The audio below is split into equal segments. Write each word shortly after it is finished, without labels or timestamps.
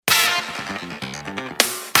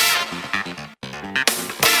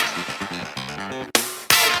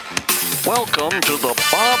Welcome to the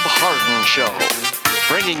Bob Harden Show,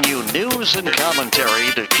 bringing you news and commentary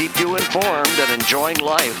to keep you informed and enjoying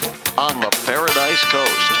life on the Paradise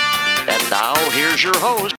Coast. And now, here's your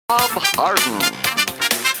host, Bob Harden.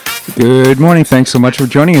 Good morning. Thanks so much for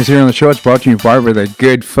joining us here on the show. It's brought to you by the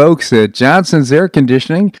good folks at Johnson's Air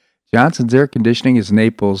Conditioning. Johnson's Air Conditioning is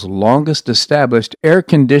Naples' longest established air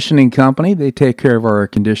conditioning company. They take care of our air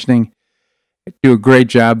conditioning. They do a great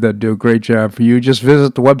job. They'll do a great job for you. Just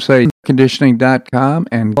visit the website, airconditioning.com,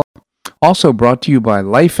 and also brought to you by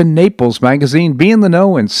Life in Naples magazine. Be in the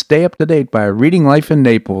know and stay up to date by reading Life in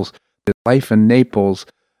Naples at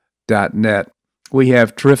lifeinnaples.net. We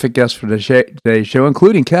have terrific guests for today's show,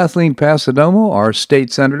 including Kathleen Passidomo, our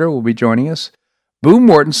state senator, will be joining us. Boo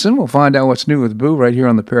Mortensen, we'll find out what's new with Boo right here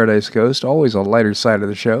on the Paradise Coast, always a lighter side of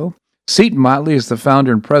the show. Seton Motley is the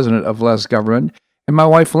founder and president of Less Government. And my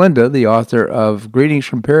wife Linda, the author of Greetings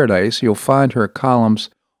from Paradise. You'll find her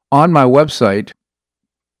columns on my website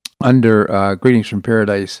under Greetings from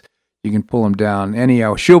Paradise. You can pull them down.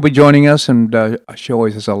 Anyhow, she'll be joining us, and she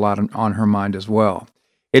always has a lot on her mind as well.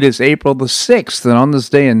 It is April the 6th, and on this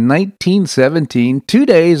day in 1917, 2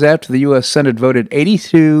 days after the U.S. Senate voted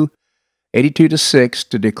 82 to 6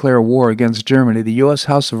 to declare war against Germany, the U.S.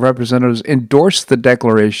 House of Representatives endorsed the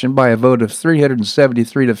declaration by a vote of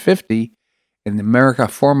 373 to 50, and America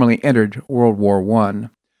formally entered World War I.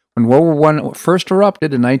 When World War I first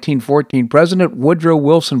erupted in 1914, President Woodrow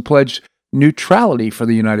Wilson pledged neutrality for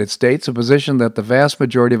the United States, a position that the vast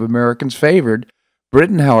majority of Americans favored.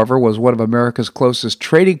 Britain, however, was one of America's closest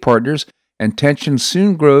trading partners, and tensions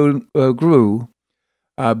soon grew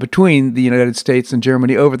between the United States and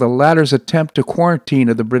Germany over the latter's attempt to quarantine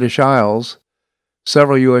of the British Isles.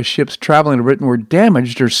 Several U.S. ships traveling to Britain were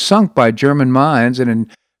damaged or sunk by German mines, and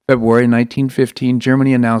in February 1915,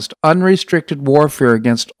 Germany announced unrestricted warfare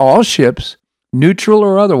against all ships, neutral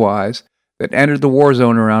or otherwise, that entered the war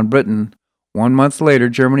zone around Britain. 1 month later,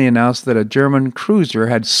 Germany announced that a German cruiser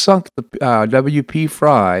had sunk the W.P.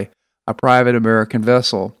 Fry, a private American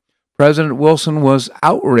vessel. President Wilson was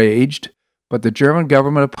outraged, but the German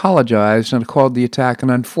government apologized and called the attack an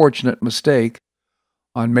unfortunate mistake.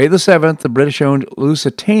 On May the 7th, the British-owned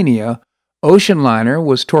Lusitania ocean liner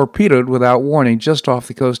was torpedoed without warning just off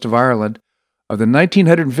the coast of Ireland. Of the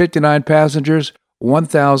 1,959 passengers,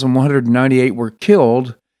 1,198 were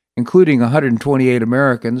killed, including 128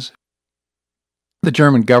 Americans. The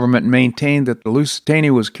German government maintained that the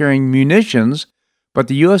Lusitania was carrying munitions, but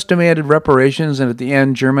the U.S. demanded reparations, and at the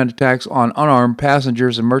end, German attacks on unarmed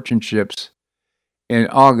passengers and merchant ships. In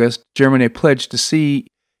August, Germany pledged to see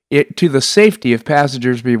it to the safety of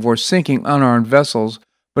passengers before sinking unarmed vessels,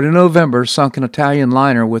 but in November sunk an Italian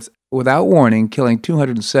liner without warning, killing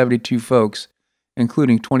 272 folks,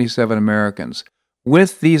 including 27 Americans.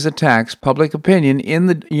 With these attacks, public opinion in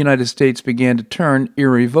the United States began to turn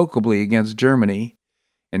irrevocably against Germany.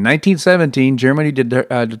 In 1917, Germany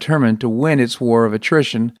determined to win its war of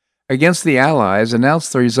attrition against the Allies,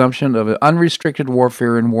 announced the resumption of unrestricted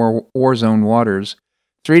warfare in war zone waters.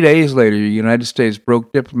 3 days later, the United States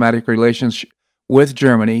broke diplomatic relations with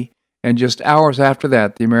Germany, and just hours after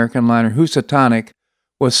that, the American liner Housatonic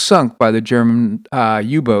was sunk by the German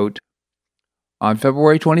U-boat. On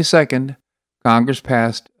February 22nd, Congress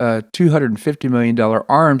passed a $250 million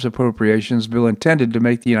arms appropriations bill intended to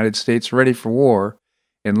make the United States ready for war.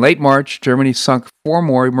 In late March, Germany sunk 4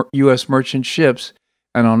 more U.S. merchant ships,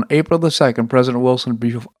 and on April the 2nd, President Wilson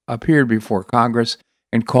appeared before Congress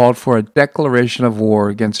and called for a declaration of war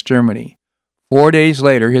against Germany. 4 days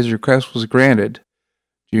later, his request was granted.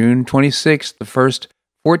 June 26th, the first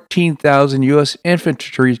 14,000 U.S.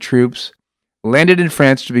 infantry troops landed in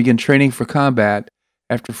France to begin training for combat.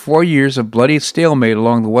 After 4 years of bloody stalemate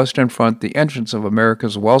along the Western Front, the entrance of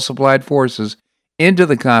America's well-supplied forces into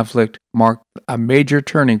the conflict marked a major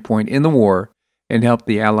turning point in the war and helped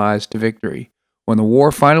the Allies to victory. When the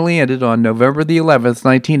war finally ended on November the 11th,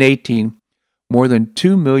 1918, more than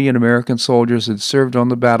 2 million American soldiers had served on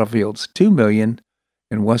the battlefields, 2 million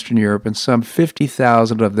in Western Europe, and some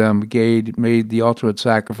 50,000 of them made the ultimate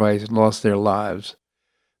sacrifice and lost their lives.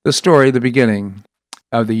 The story, the beginning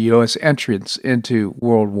of the U.S. entrance into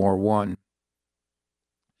World War I.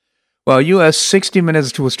 Well, U.S. 60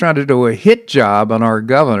 Minutes was trying to do a hit job on our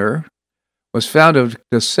governor, was found to have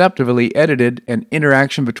deceptively edited an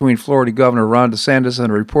interaction between Florida Governor Ron DeSantis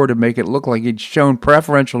and a reporter to make it look like he'd shown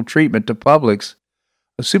preferential treatment to Publix,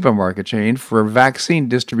 a supermarket chain, for vaccine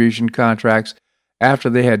distribution contracts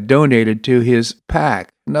after they had donated to his PAC.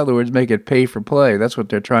 In other words, make it pay for play. That's what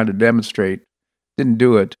they're trying to demonstrate. Didn't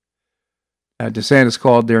do it. DeSantis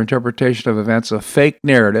called their interpretation of events a fake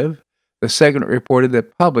narrative. The segment reported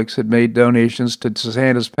that Publix had made donations to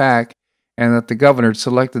DeSantis' PAC and that the governor had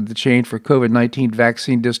selected the chain for COVID-19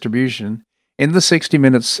 vaccine distribution. In the 60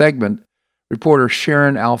 Minutes segment, reporter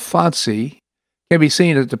Sharon Alfonsi can be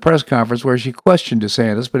seen at the press conference where she questioned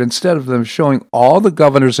DeSantis, but instead of them showing all the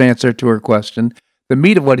governor's answer to her question, the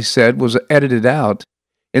meat of what he said was edited out.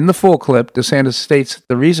 In the full clip, DeSantis states that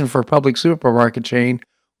the reason for public supermarket chain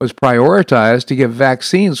was prioritized to give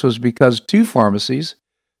vaccines was because two pharmacies,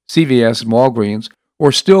 CVS and Walgreens,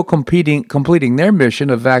 were still completing their mission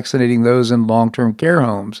of vaccinating those in long-term care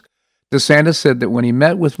homes. DeSantis said that when he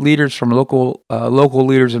met with leaders from local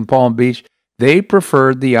leaders in Palm Beach, they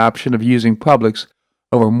preferred the option of using Publix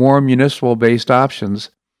over more municipal-based options.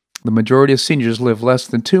 The majority of seniors live less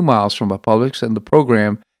than 2 miles from a Publix, and the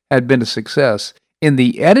program had been a success. In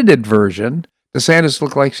the edited version, DeSantis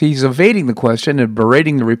looked like he's evading the question and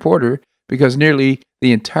berating the reporter because nearly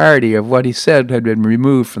the entirety of what he said had been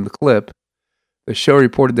removed from the clip. The show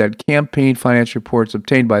reported that campaign finance reports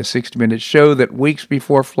obtained by 60 Minutes show that weeks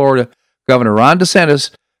before Florida Governor Ron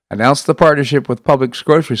DeSantis announced the partnership with Publix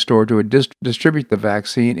grocery store to distribute the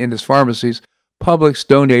vaccine in his pharmacies, Publix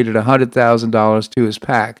donated $100,000 to his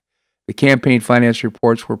PAC. The campaign finance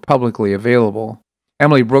reports were publicly available.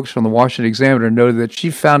 Emily Brooks from the Washington Examiner noted that she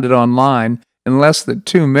found it online in less than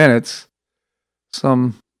 2 minutes.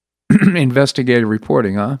 Some investigative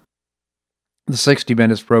reporting, huh? The 60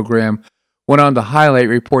 Minutes program went on to highlight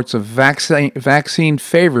reports of vaccine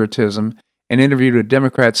favoritism and interviewed a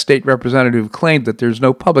Democrat state representative who claimed that there's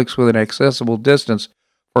no Publix within accessible distance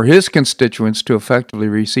for his constituents to effectively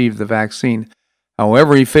receive the vaccine.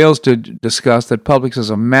 However, he fails to discuss that Publix is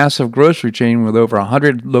a massive grocery chain with over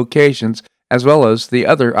 100 locations, as well as the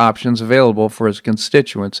other options available for his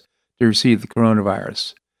constituents to receive the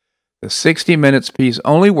coronavirus. The 60 Minutes piece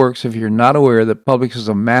only works if you're not aware that Publix is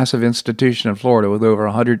a massive institution in Florida with over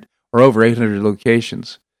 800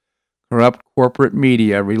 locations. Corrupt corporate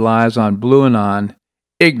media relies on blue and on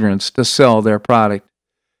ignorance to sell their product.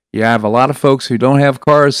 You have a lot of folks who don't have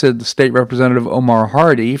cars, said the state representative Omar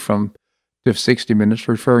Hardy from 60 Minutes,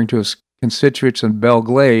 referring to his constituents in Belle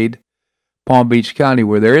Glade, Palm Beach County,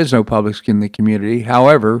 where there is no Publix in the community.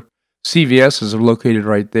 However, CVS is located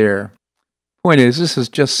right there. Point is, this is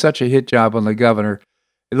just such a hit job on the governor.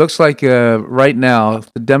 It looks like right now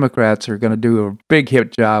the Democrats are going to do a big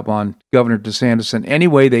hit job on Governor DeSantis in any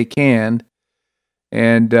way they can.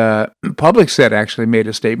 And Publix actually made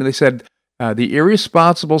a statement. They said the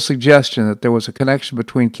irresponsible suggestion that there was a connection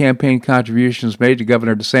between campaign contributions made to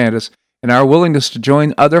Governor DeSantis and our willingness to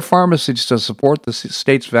join other pharmacies to support the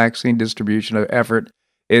state's vaccine distribution effort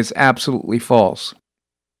is absolutely false.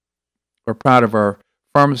 We're proud of our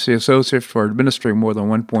pharmacy associates for administering more than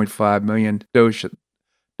 1.5 million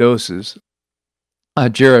doses.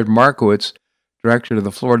 Jared Markowitz, director of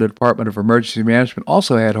the Florida Department of Emergency Management,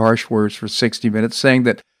 also had harsh words for 60 Minutes, saying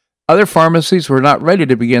that other pharmacies were not ready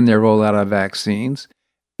to begin their rollout of vaccines.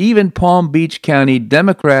 Even Palm Beach County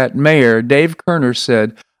Democrat Mayor Dave Kerner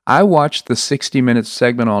said, "I watched the 60 Minutes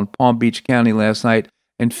segment on Palm Beach County last night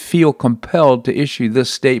and feel compelled to issue this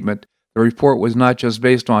statement. The report was not just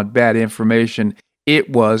based on bad information, it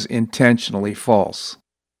was intentionally false."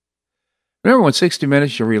 Remember when 60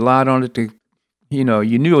 Minutes, you relied on it to, you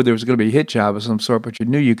knew there was going to be a hit job of some sort, but you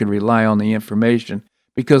knew you could rely on the information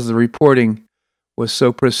because the reporting was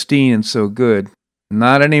so pristine and so good.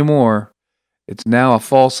 Not anymore. It's now a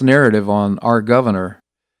false narrative on our governor.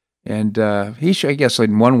 And he should, I guess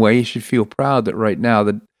in one way, he should feel proud that right now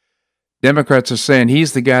the Democrats are saying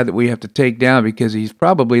he's the guy that we have to take down because he's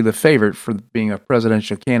probably the favorite for being a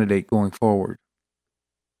presidential candidate going forward.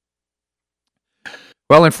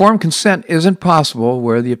 Well, informed consent isn't possible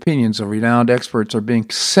where the opinions of renowned experts are being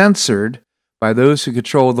censored by those who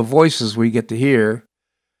control the voices we get to hear.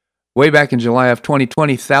 Way back in July of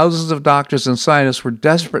 2020, thousands of doctors and scientists were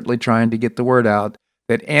desperately trying to get the word out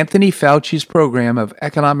that Anthony Fauci's program of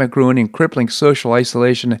economic ruin and crippling social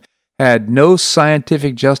isolation had no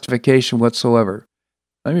scientific justification whatsoever.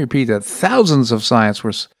 Let me repeat that. Thousands of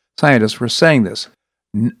scientists were saying this.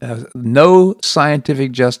 No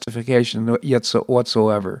scientific justification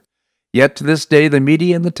whatsoever. Yet to this day, the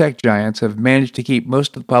media and the tech giants have managed to keep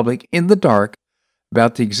most of the public in the dark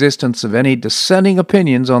about the existence of any dissenting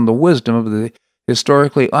opinions on the wisdom of the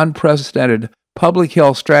historically unprecedented public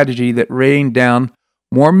health strategy that rained down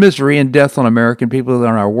more misery and death on American people than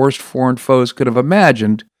our worst foreign foes could have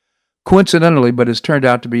imagined, coincidentally, but has turned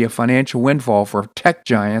out to be a financial windfall for tech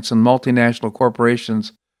giants and multinational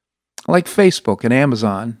corporations like Facebook and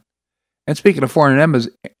Amazon. And speaking of foreign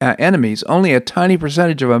enemies, only a tiny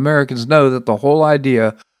percentage of Americans know that the whole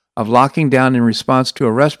idea of locking down in response to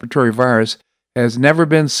a respiratory virus has never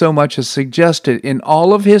been so much as suggested in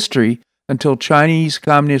all of history until Chinese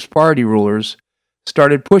Communist Party rulers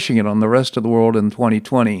started pushing it on the rest of the world in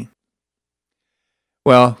 2020.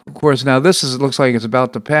 Well, of course, now looks like it's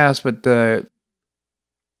about to pass, but the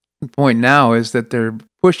point now is that they're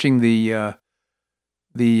pushing the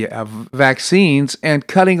vaccines and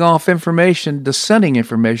cutting off dissenting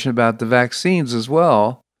information about the vaccines as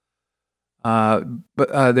well.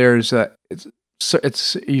 But there's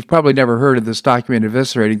you've probably never heard of this document,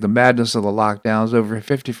 Eviscerating the Madness of the Lockdowns, over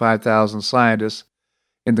 55,000 scientists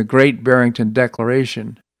in the Great Barrington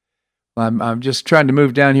Declaration. I'm just trying to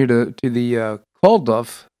move down here to the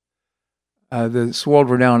Kulldorff. This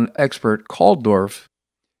world-renowned expert, Kulldorff,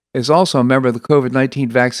 is also a member of the COVID-19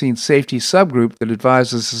 vaccine safety subgroup that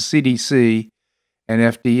advises the CDC and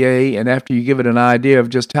FDA, and after you give it an idea of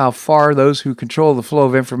just how far those who control the flow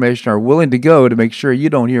of information are willing to go to make sure you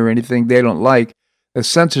don't hear anything they don't like, the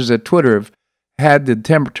censors at Twitter have had the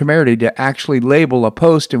temerity to actually label a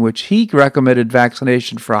post in which he recommended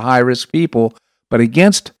vaccination for high-risk people, but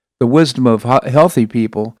against the wisdom of healthy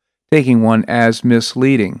people, taking one as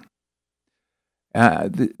misleading.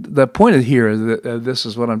 The point of here is that this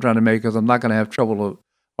is what I'm trying to make, because I'm not going to have trouble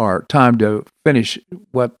or time to finish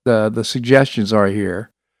what the suggestions are here.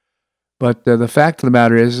 But the fact of the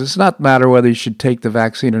matter is, it's not a matter whether you should take the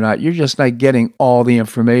vaccine or not. You're just not getting all the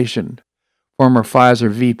information. Former Pfizer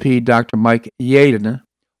VP Dr. Mike Yeadon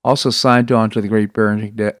also signed on to the Great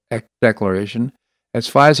Barrington Declaration as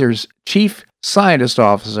Pfizer's chief scientist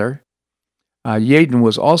officer. Yeadon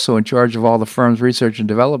was also in charge of all the firm's research and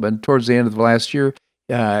development. Towards the end of last year,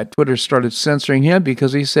 Twitter started censoring him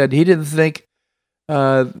because he said he didn't think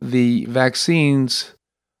the vaccines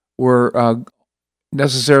were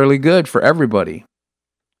necessarily good for everybody.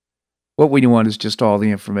 What we want is just all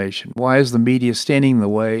the information. Why is the media standing in the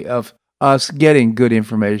way of us getting good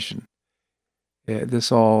information? Let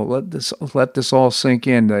this all sink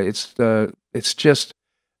in. It's just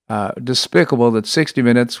despicable that 60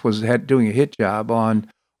 Minutes was doing a hit job on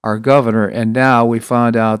our governor, and now we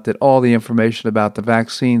find out that all the information about the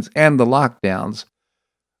vaccines and the lockdowns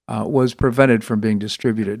was prevented from being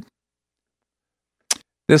distributed.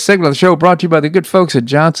 This segment of the show brought to you by the good folks at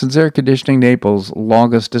Johnson's Air Conditioning, Naples'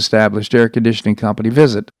 longest established air conditioning company.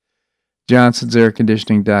 Visit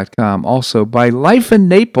johnsonsairconditioning.com. Also by Life in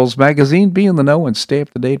Naples magazine. Be in the know and stay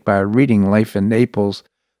up to date by reading Life in Naples.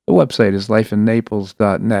 The website is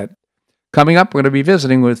lifeinnaples.net. Coming up, we're going to be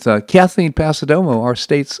visiting with Kathleen Passidomo, our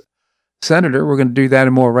state's senator. We're going to do that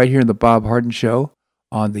and more right here in the Bob Harden Show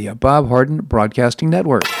on the Bob Harden Broadcasting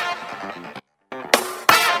Network.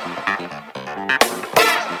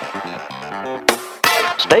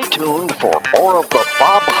 Stay tuned for more of the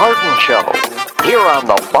Bob Harden Show here on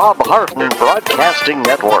the Bob Harden Broadcasting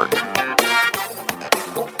Network.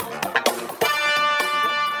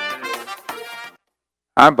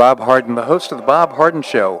 I'm Bob Harden, the host of the Bob Harden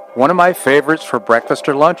Show. One of my favorites for breakfast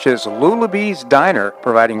or lunch is Lulabee's Diner,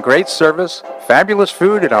 providing great service, fabulous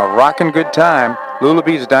food, and a rockin' good time.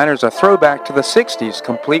 Lulabee's Diner is a throwback to the 60s,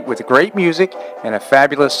 complete with great music and a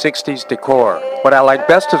fabulous 60s decor. What I like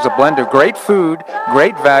best is a blend of great food,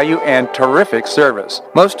 great value, and terrific service.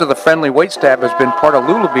 Most of the friendly waitstaff has been part of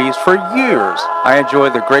Lulabee's for years. I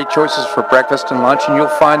enjoy the great choices for breakfast and lunch, and you'll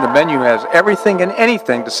find the menu has everything and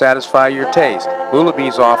anything to satisfy your taste.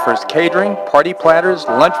 Lulabee's offers catering, party platters,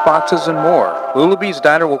 lunch boxes, and more. Lulabee's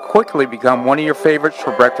Diner will quickly become one of your favorites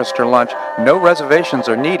for breakfast or lunch. No reservations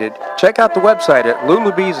are needed. Check out the website at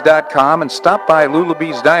lulabees.com and stop by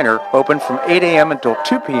Lulabee's Diner, open from 8 a.m. until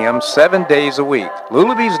 2 p.m. 7 days a week.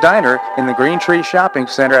 Lulabee's Diner in the Green Tree Shopping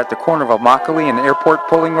Center at the corner of Immokalee and Airport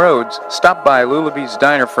Pulling Roads. Stop by Lulabee's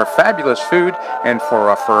Diner for fabulous food and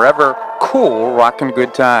for a forever cool rockin'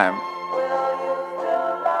 good time.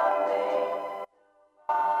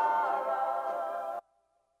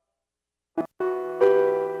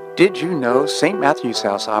 Did you know St. Matthew's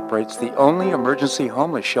House operates the only emergency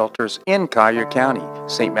homeless shelters in Collier County?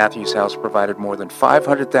 St. Matthew's House provided more than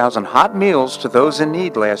 500,000 hot meals to those in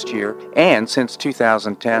need last year, and since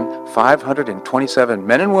 2010, 527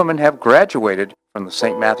 men and women have graduated from the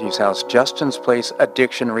St. Matthew's House Justin's Place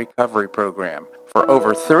Addiction Recovery Program. For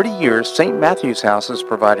over 30 years, St. Matthew's House has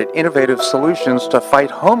provided innovative solutions to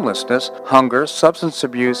fight homelessness, hunger, substance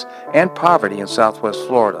abuse, and poverty in Southwest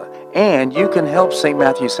Florida. And you can help St.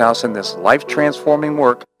 Matthew's House in this life-transforming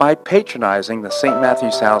work by patronizing the St.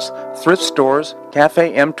 Matthew's House thrift stores,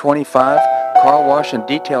 Cafe M25, car wash and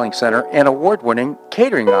detailing center, and award-winning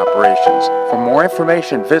catering operations. For more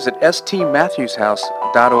information, visit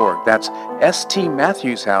stmatthewshouse.org. That's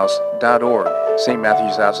stmatthewshouse.org. St.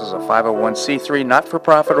 Matthew's House is a 501c3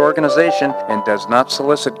 not-for-profit organization and does not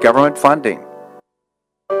solicit government funding.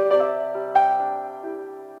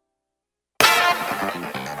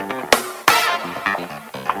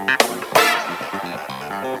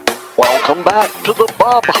 back to the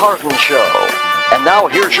Bob Harden Show. And now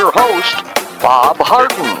here's your host, Bob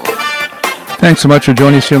Harden. Thanks so much for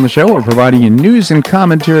joining us here on the show. We're providing you news and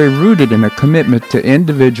commentary rooted in a commitment to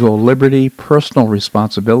individual liberty, personal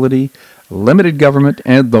responsibility, limited government,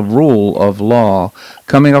 and the rule of law.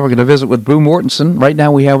 Coming up, we're going to visit with Boo Mortensen. Right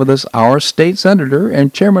now we have with us our state senator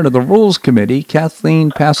and chairman of the Rules Committee,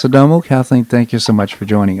 Kathleen Passidomo. Kathleen, thank you so much for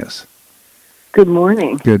joining us. Good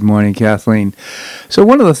morning. Good morning, Kathleen. So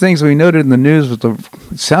one of the things we noted in the news was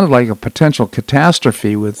it sounded like a potential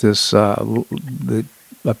catastrophe with this,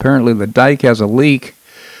 apparently the dike has a leak,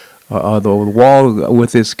 the wall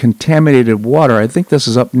with this contaminated water. I think this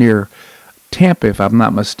is up near Tampa, if I'm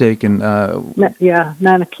not mistaken.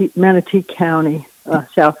 Manatee County,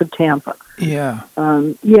 south of Tampa. Yeah.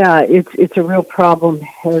 It's a real problem.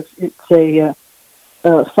 It's a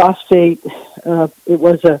phosphate. It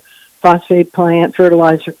was a phosphate plant,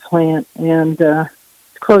 fertilizer plant, and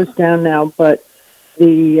it's closed down now. But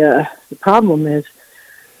the problem is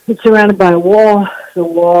it's surrounded by a wall. The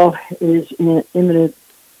wall is in imminent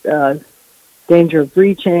danger of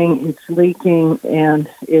breaching. It's leaking, and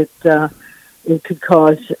it could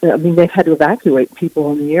cause. They've had to evacuate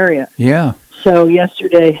people in the area. Yeah. So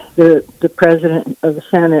yesterday, the president of the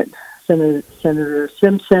Senate, Senator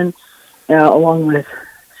Simpson, along with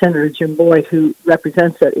Senator Jim Boyd, who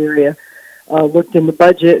represents that area, looked in the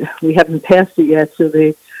budget. We haven't passed it yet, so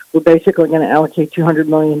they were basically going to allocate $200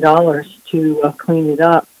 million to clean it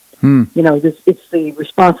up. It's the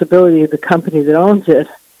responsibility of the company that owns it,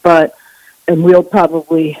 and we'll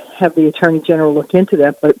probably have the Attorney General look into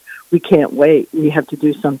that, but we can't wait. We have to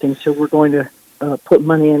do something, so we're going to put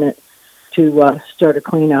money in it to start a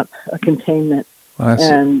cleanup, a containment,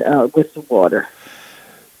 and with the water.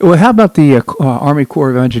 Well, how about the Army Corps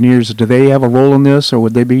of Engineers? Do they have a role in this, or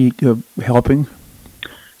would they be helping?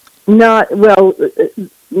 Not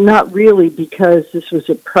really, because this was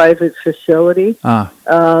a private facility, not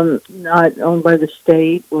owned by the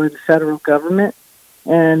state or the federal government,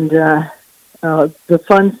 and the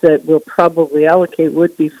funds that we'll probably allocate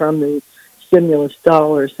would be from the stimulus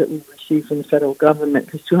dollars that we receive from the federal government,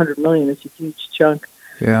 because $200 million is a huge chunk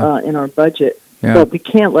in our budget. Yeah. But we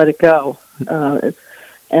can't let it go.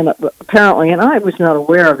 And apparently, and I was not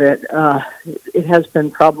aware of it, it has been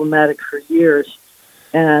problematic for years.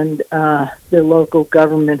 And the local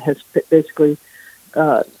government has basically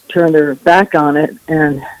turned their back on it,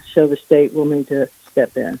 and so the state will need to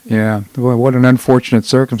step in. Yeah, well, what an unfortunate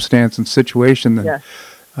circumstance and situation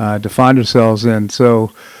to find ourselves in.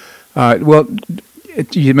 So,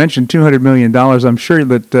 you mentioned $200 million. I'm sure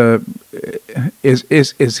that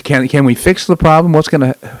can we fix the problem? What's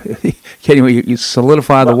going to can we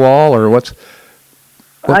solidify the wall, or what's?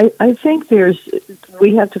 I think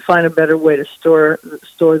we have to find a better way to store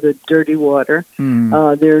the dirty water.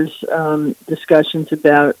 There's discussions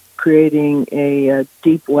about creating a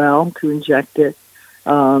deep well to inject it,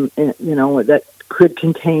 that could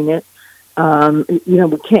contain it.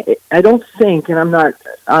 We can't. I don't think, and I'm not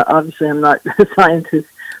a scientist,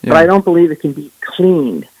 but I don't believe it can be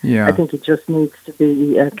cleaned. Yeah. I think it just needs to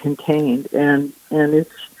be contained, and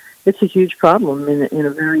it's a huge problem in a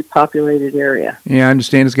very populated area. Yeah, I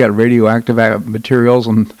understand it's got radioactive materials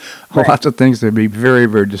and lots of things that would be very,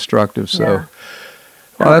 very destructive. So,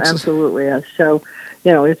 absolutely. So,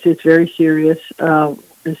 it's very serious.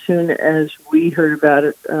 As soon as we heard about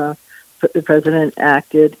it, the president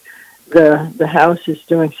acted. The House is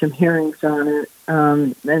doing some hearings on it,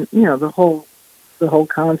 and the whole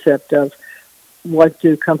concept of what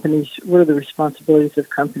are the responsibilities of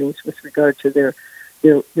companies with regard to their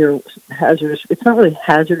hazardous. It's not really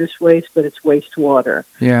hazardous waste, but it's wastewater.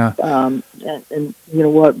 Yeah. And you know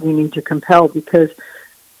what, we need to compel, because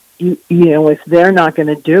if they're not going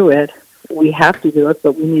to do it, we have to do it,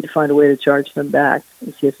 but we need to find a way to charge them back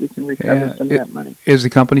and see if we can recover some of that money. Is the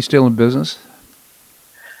company still in business?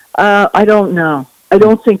 I don't know. I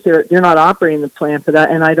don't think they're not operating the plant,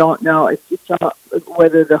 and I don't know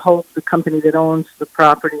whether the company that owns the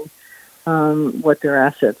property, what their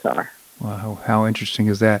assets are. Wow, how interesting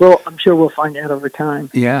is that? Well, I'm sure we'll find out over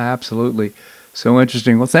time. Yeah, absolutely. So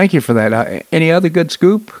interesting. Well, thank you for that. Any other good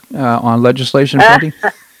scoop on legislation pending?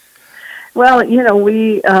 Well,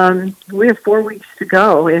 we have 4 weeks to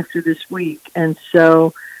go after this week, and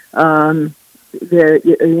so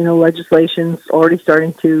legislation's already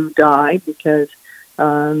starting to die, because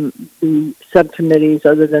the subcommittees,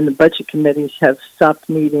 other than the budget committees, have stopped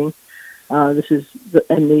meeting.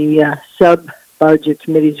 The sub-budget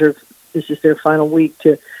committees this is their final week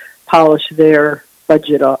to polish their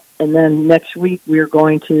budget up. And then next week we are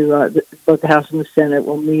going to, both the House and the Senate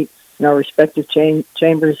will meet in our respective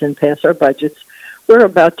chambers and pass our budgets. we're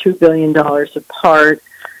about $2 billion apart.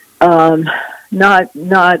 Some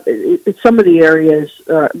of the areas,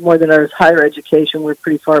 more than ours, higher education, we're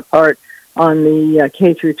pretty far apart. On the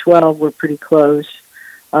K through 12, we're pretty close.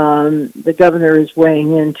 The governor is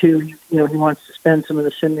weighing in too. He wants to spend some of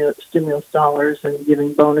the stimulus dollars and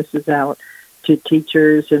giving bonuses out to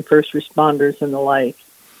teachers and first responders and the like.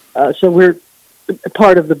 So we're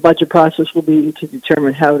part of the budget process will be to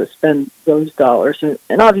determine how to spend those dollars,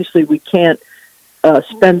 and obviously we can't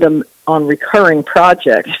spend them on recurring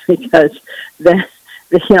projects because then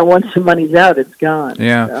once the money's out, it's gone.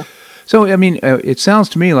 Yeah. So, I mean, it sounds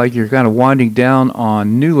to me like you're kind of winding down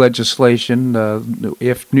on new legislation.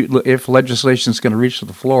 If legislation is going to reach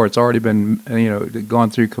the floor, it's already been, gone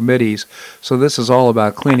through committees. So this is all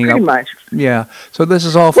about cleaning up. Pretty much. Yeah. So this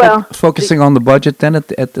is all focusing on the budget then at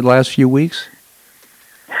the last few weeks?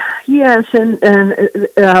 Yes, and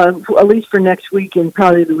at least for next week and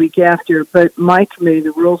probably the week after. But my committee,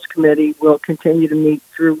 the Rules Committee, will continue to meet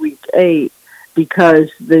through week 8 because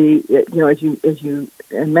as you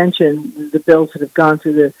mentioned, the bills that have gone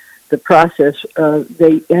through the process,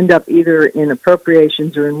 they end up either in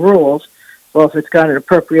appropriations or in rules. Well, if it's got an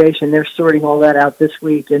appropriation, they're sorting all that out this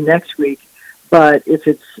week and next week. But if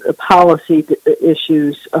it's policy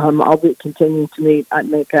issues, I'll be continuing to meet. I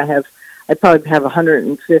probably have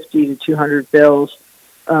 150 to 200 bills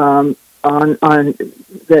on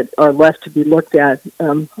that are left to be looked at.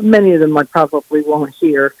 Many of them I probably won't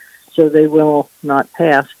hear, so they will not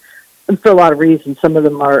pass. And for a lot of reasons, some of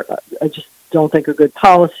them I just don't think are good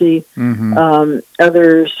policy. Mm-hmm.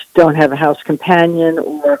 Others don't have a House companion,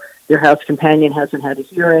 or their House companion hasn't had a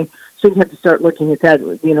hearing. So you have to start looking at that.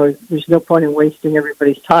 There's no point in wasting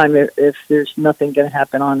everybody's time if there's nothing going to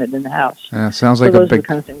happen on it in the House. Sounds like a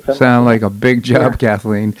big job,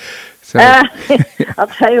 Kathleen. So. I'll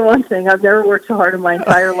tell you one thing. I've never worked so hard in my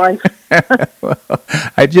entire life. Well,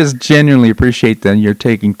 I just genuinely appreciate that you're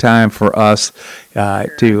taking time for us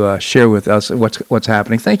to share with us what's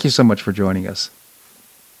happening. Thank you so much for joining us.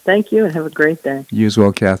 Thank you, and have a great day. You as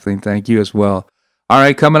well, Kathleen. Thank you as well. All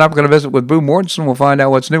right, coming up, we're going to visit with Boo Mortensen. We'll find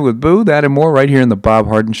out what's new with Boo, that and more right here in The Bob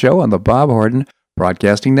Harden Show on the Bob Harden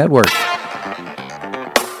Broadcasting Network.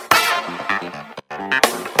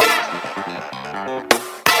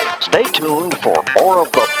 Stay tuned for more of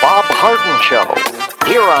The Bob Harden Show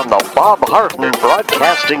here on the Bob Harden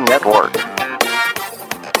Broadcasting Network.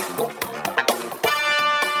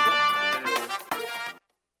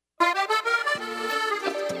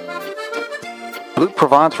 Blue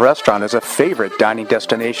Provence Restaurant is a favorite dining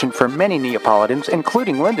destination for many Neapolitans,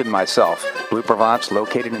 including Linda and myself. Blue Provence,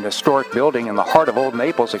 located in a historic building in the heart of Old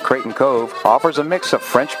Naples at Creighton Cove, offers a mix of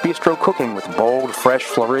French bistro cooking with bold, fresh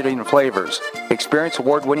Floridian flavors. Experience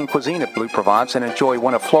award-winning cuisine at Blue Provence and enjoy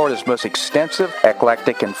one of Florida's most extensive,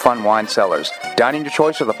 eclectic, and fun wine cellars. Dining your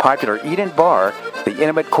choice of the popular Eat-In Bar, the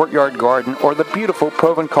intimate courtyard garden, or the beautiful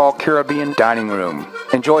Provencal Caribbean dining room.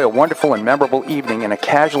 Enjoy a wonderful and memorable evening in a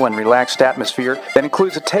casual and relaxed atmosphere that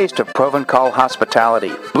includes a taste of Provencal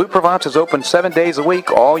hospitality. Blue Provence is open 7 days a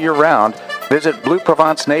week all year round. Visit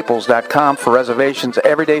BlueProvenceNaples.com for reservations,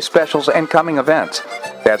 everyday specials, and coming events.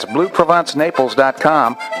 That's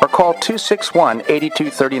BlueProvenceNaples.com or call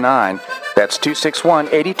 261-8239. That's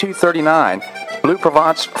 261-8239. Blue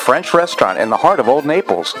Provence French Restaurant in the heart of Old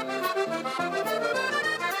Naples.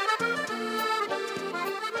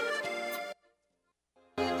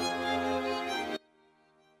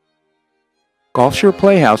 Gulf Shore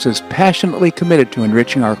Playhouse is passionately committed to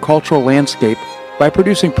enriching our cultural landscape by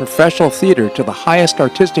producing professional theater to the highest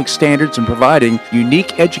artistic standards and providing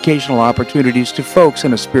unique educational opportunities to folks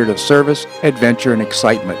in a spirit of service, adventure, and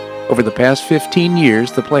excitement. Over the past 15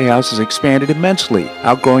 years, the Playhouse has expanded immensely,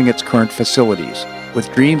 outgrowing its current facilities.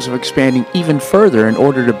 With dreams of expanding even further in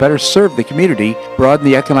order to better serve the community, broaden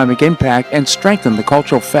the economic impact, and strengthen the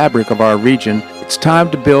cultural fabric of our region, it's time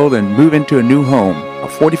to build and move into a new home. A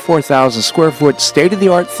 44,000 square foot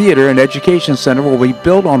state-of-the-art theater and education center will be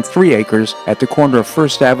built on 3 acres at the corner of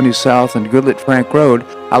 1st Avenue South and Goodlet Frank Road,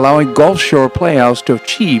 allowing Gulf Shore Playhouse to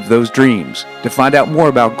achieve those dreams. To find out more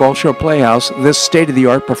about Gulf Shore Playhouse, this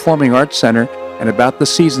state-of-the-art performing arts center, and about the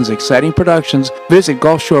season's exciting productions, visit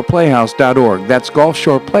GulfShorePlayhouse.org. That's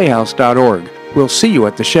GulfShorePlayhouse.org. We'll see you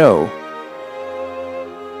at the show.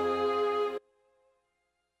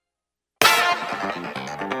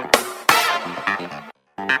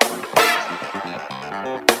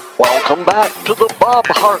 Welcome back to the Bob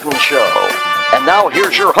Harden Show. And now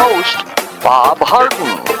here's your host, Bob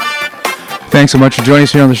Harden. Thanks so much for joining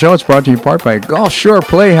us here on the show. It's brought to you in part by Gulf Shore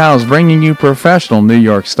Playhouse, bringing you professional New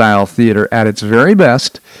York-style theater at its very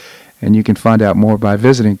best. And you can find out more by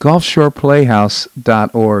visiting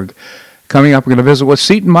GulfShorePlayhouse.org. Coming up, we're going to visit with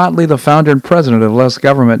Seton Motley, the founder and president of Less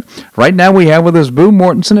Government. Right now, we have with us Boo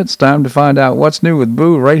Mortensen. It's time to find out what's new with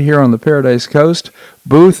Boo right here on the Paradise Coast.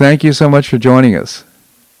 Boo, thank you so much for joining us.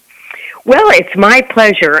 Well, it's my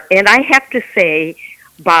pleasure, and I have to say,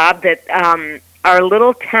 Bob, that our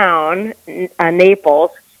little town,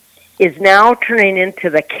 Naples, is now turning into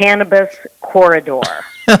the cannabis corridor.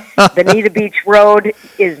 Bonita Beach Road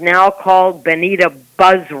is now called Bonita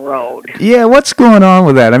Buzz Road. Yeah, what's going on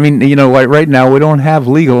with that? I mean, like right now we don't have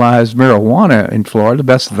legalized marijuana in Florida, the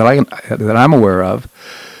best that I'm aware of.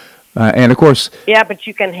 And of course... Yeah, but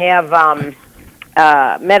you can have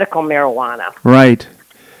medical marijuana. Right.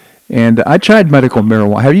 And I tried medical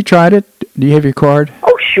marijuana. Have you tried it? Do you have your card?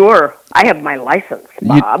 Oh, sure. I have my license,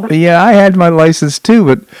 Bob. Yeah, I had my license too,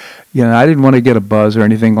 but I didn't want to get a buzz or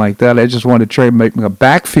anything like that. I just wanted to try to make my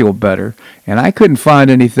back feel better, and I couldn't find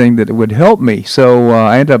anything that would help me. So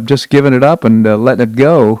I ended up just giving it up and letting it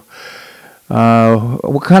go.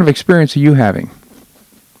 What kind of experience are you having?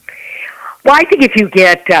 Well, I think if you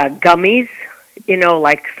get gummies,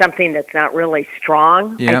 like something that's not really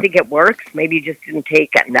strong, yep. I think it works. Maybe you just didn't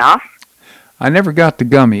take enough. I never got the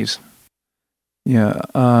gummies. Yeah.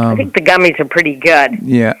 I think the gummies are pretty good.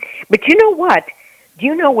 Yeah. But you know what? Do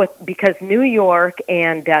you know what? Because New York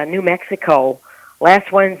and New Mexico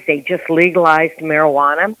last Wednesday just legalized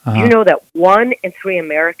marijuana. Do you know that 1 in 3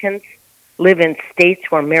 Americans live in states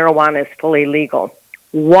where marijuana is fully legal?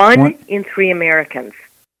 1 in 3 Americans.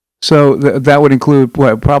 So that would include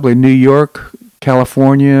probably New York,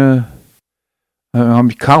 California,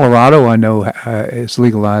 Colorado. I know is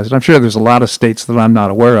legalized. I'm sure there's a lot of states that I'm not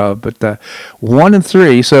aware of, but 1 in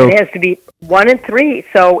 3. So it has to be 1 in 3.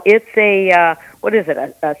 So it's a what is it?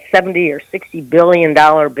 A $70 or $60 billion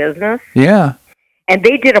business. Yeah. And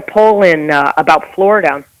they did a poll in about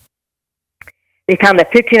Florida. They found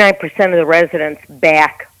that 59% of the residents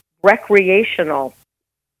back recreational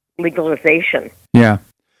legalization. Yeah.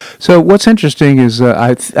 So what's interesting is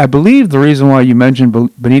I believe the reason why you mentioned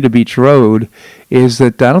Bonita Beach Road is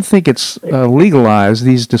that I don't think it's legalized.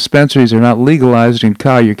 These dispensaries are not legalized in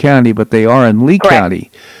Collier County, but they are in Lee Correct. County.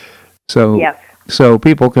 So yes. So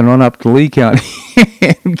people can run up to Lee County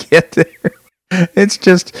and get there. It's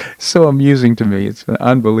just so amusing to me. It's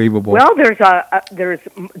unbelievable. Well, there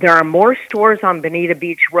are more stores on Bonita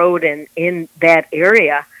Beach Road in that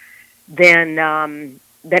area than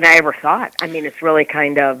I ever thought. I mean, it's really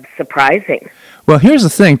kind of surprising. Well, here's the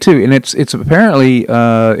thing too, and it's apparently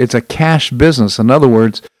it's a cash business. In other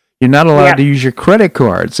words, you're not allowed to use your credit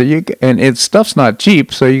card. So stuff's not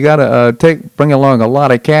cheap. So you got to bring along a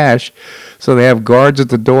lot of cash. So they have guards at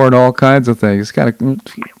the door and all kinds of things.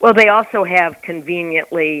 Well, they also have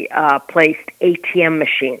conveniently placed ATM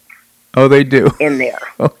machines. Oh, they do in there.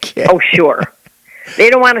 Okay. Oh, sure.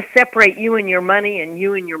 They don't want to separate you and your money and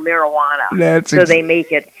you and your marijuana. So they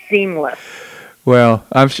make it seamless. Well,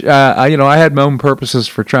 I had my own purposes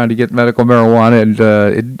for trying to get medical marijuana,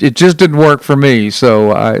 and it just didn't work for me.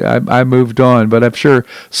 So I moved on. But I'm sure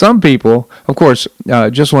some people, of course,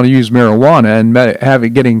 just want to use marijuana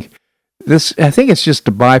and getting this. I think it's just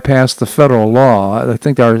to bypass the federal law. I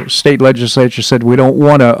think our state legislature said we don't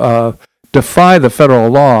want to defy the federal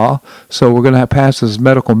law, so we're going to pass this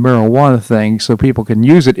medical marijuana thing so people can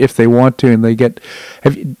use it if they want to, and they get.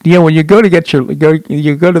 When you go to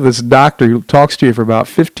you go to this doctor who talks to you for about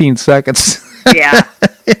 15 seconds. Yeah,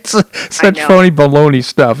 it's such phony baloney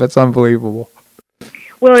stuff. It's unbelievable.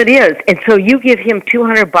 Well, it is, and so you give him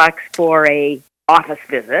 $200 for a office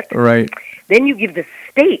visit, right? Then you give the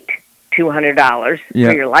state $200 for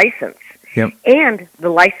your license, and the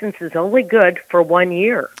license is only good for 1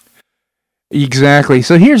 year. Exactly.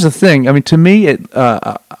 So here's the thing. I mean, to me,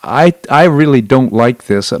 I really don't like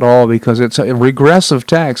this at all because it's a regressive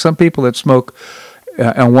tax. Some people that smoke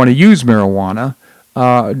and want to use marijuana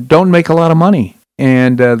don't make a lot of money,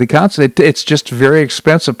 and it's just a very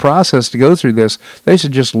expensive process to go through this. They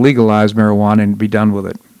should just legalize marijuana and be done with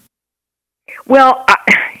it. Well,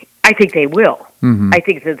 I think they will. Mm-hmm. I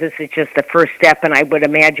think that this is just the first step, and I would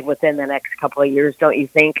imagine within the next couple of years, don't you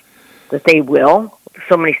think, that they will?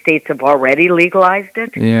 So many states have already legalized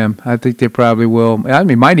it. Yeah, I think they probably will. I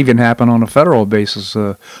mean, it might even happen on a federal basis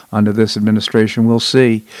under this administration. We'll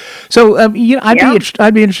see. So, I'd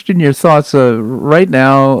be interested in your thoughts. Right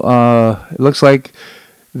now, it looks like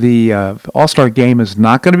the All-Star Game is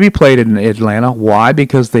not going to be played in Atlanta. Why?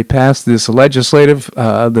 Because they passed this legislation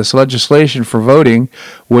for voting,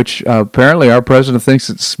 which apparently our president thinks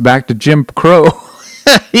it's back to Jim Crow.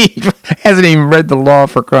 He hasn't even read the law,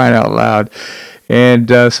 for crying out loud. And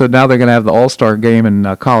so now they're going to have the All-Star Game in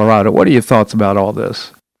Colorado. What are your thoughts about all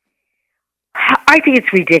this? I think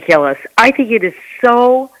it's ridiculous. I think it is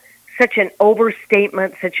so such an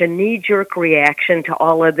overstatement, such a knee-jerk reaction to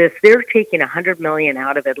all of this. They're taking $100 million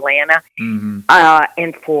out of Atlanta,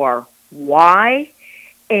 and for why?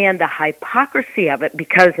 And the hypocrisy of it,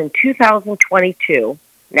 because in 2022,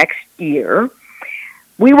 next year,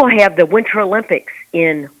 we will have the Winter Olympics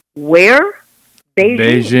in where?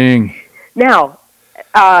 Beijing. Now,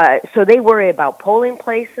 so they worry about polling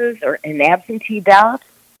places or an absentee ballots.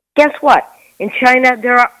 Guess what? In China,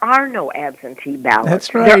 there are no absentee ballots.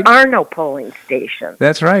 That's right. There are no polling stations.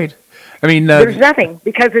 That's right. I mean, there's nothing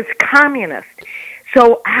because it's communist.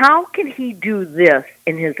 So how can he do this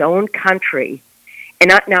in his own country?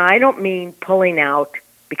 And now I don't mean pulling out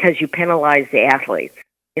because you penalize the athletes.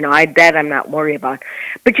 You know, that I'm not worried about.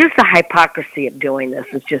 But just the hypocrisy of doing this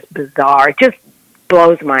is just bizarre. It just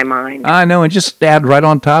blows my mind. I know, and just add right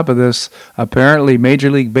on top of this, apparently Major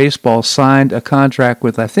League Baseball signed a contract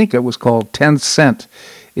with, I think it was called Tencent,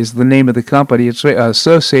 is the name of the company. It's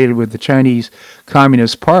associated with the Chinese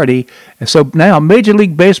Communist Party. And so now Major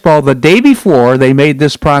League Baseball, the day before they made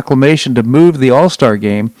this proclamation to move the All-Star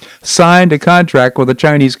game, signed a contract with the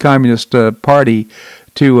Chinese Communist Party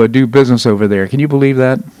to do business over there. Can you believe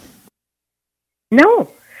that?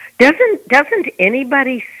 No. Doesn't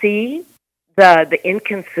anybody see the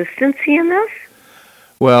inconsistency in this?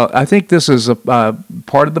 Well, I think this is a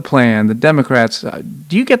part of the plan. The Democrats,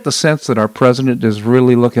 do you get the sense that our president is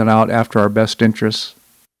really looking out after our best interests?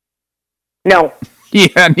 No.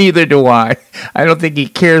 Yeah, neither do I. I don't think he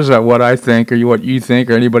cares about what I think or what you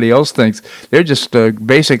think or anybody else thinks. They're just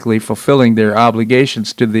basically fulfilling their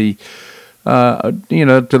obligations to the,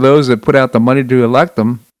 to those that put out the money to elect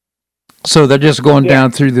them. So they're just going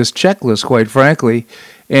down through this checklist, quite frankly.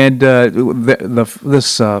 And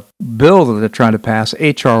this bill that they're trying to pass,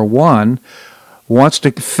 H.R. 1, wants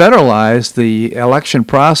to federalize the election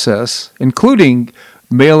process, including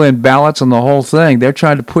mail-in ballots and the whole thing. They're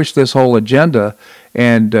trying to push this whole agenda.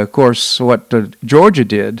 And, of course, what Georgia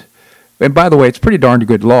did, and by the way, it's pretty darn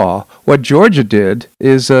good law, what Georgia did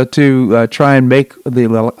is to try and make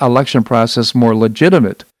the election process more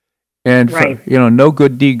legitimate. And, right. No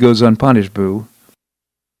good deed goes unpunished, Boo.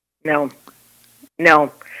 No.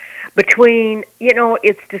 Between,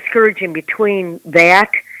 it's discouraging between that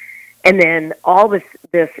and then all this,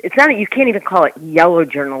 it's not, you can't even call it yellow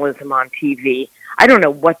journalism on TV. I don't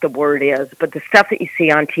know what the word is, but the stuff that you see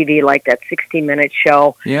on TV, like that 60-minute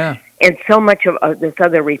show, and so much of this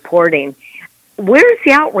other reporting, where's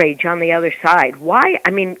the outrage on the other side? Why? I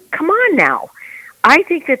mean, come on now. I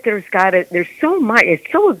think that there's so much, it's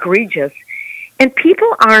so egregious, and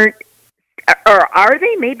people aren't, or are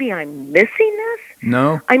they? Maybe I'm missing this?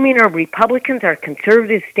 No. I mean, are Republicans, are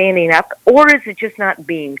conservatives standing up, or is it just not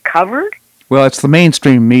being covered? Well, it's the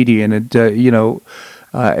mainstream media, and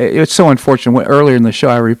it's so unfortunate. Earlier in the show,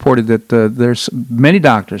 I reported that there's many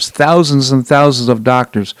doctors, thousands and thousands of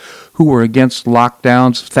doctors who were against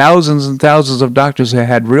lockdowns, thousands and thousands of doctors who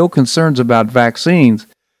had real concerns about vaccines.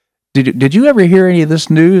 Did you ever hear any of this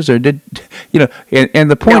news, or did And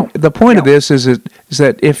the point of this is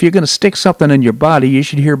that if you're going to stick something in your body, you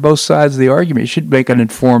should hear both sides of the argument. You should make an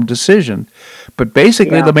informed decision. But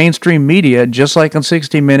basically, the mainstream media, just like on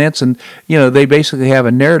 60 Minutes, and they basically have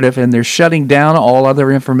a narrative, and they're shutting down all other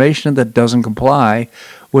information that doesn't comply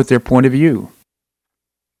with their point of view.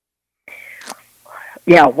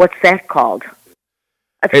 Yeah, what's that called?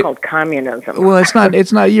 That's called communism. Well, it's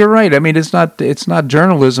not. You're right. I mean, it's not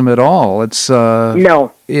journalism at all. It's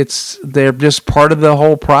no. They're just part of the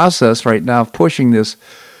whole process right now of pushing this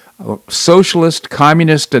socialist,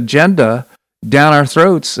 communist agenda down our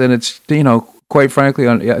throats, and it's quite frankly,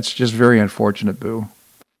 it's just very unfortunate, Boo.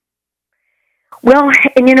 Well,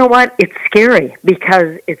 and you know what? It's scary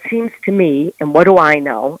because it seems to me, and what do I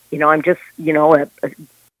know? I'm just a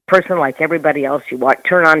person like everybody else. You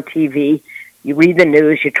turn on TV. You read the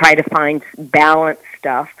news, you try to find balanced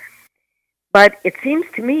stuff. But it seems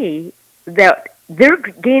to me that they're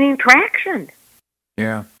gaining traction.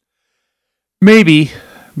 Yeah. Maybe.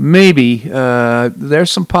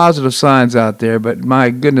 There's some positive signs out there, but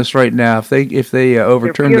my goodness, right now, if they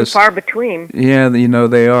overturn this... They're far between. Yeah,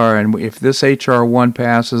 they are. And if this H.R. 1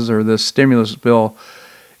 passes or this stimulus bill,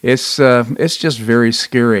 it's just very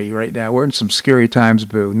scary right now. We're in some scary times,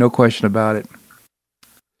 Boo. No question about it.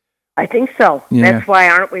 I think so. Yeah. That's why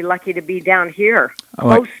aren't we lucky to be down here,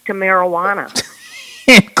 close to marijuana?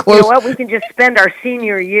 Close. You know what? We can just spend our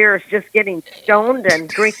senior years just getting stoned and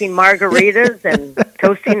drinking margaritas and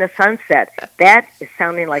toasting the sunset. That is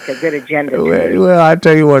sounding like a good agenda to me. Well, I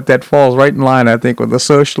tell you what, that falls right in line, I think, with the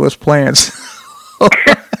socialist plans.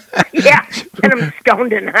 Yeah, get them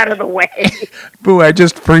stoned and out of the way. Boo, I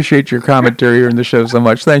just appreciate your commentary here in the show so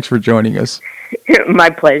much. Thanks for joining us. My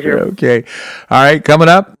pleasure. Okay. All right, coming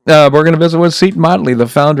up, we're going to visit with Seton Motley, the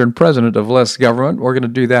founder and president of Less Government. We're going to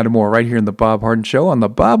do that and more right here in the Bob Harden Show on the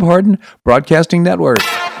Bob Harden Broadcasting Network.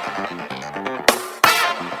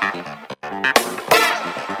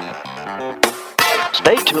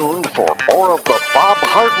 Stay tuned for more of the Bob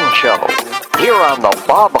Harden Show here on the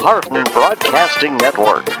Bob Harden Broadcasting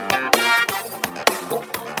Network.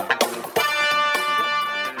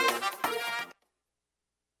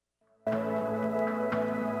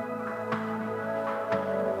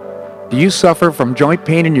 Do you suffer from joint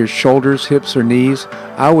pain in your shoulders, hips, or knees?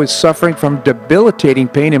 I was suffering from debilitating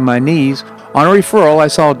pain in my knees. On a referral, I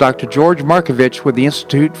saw Dr. George Markovich with the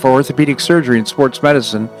Institute for Orthopedic Surgery and Sports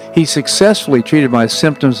Medicine. He successfully treated my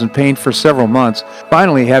symptoms and pain for several months.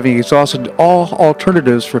 Finally, having exhausted all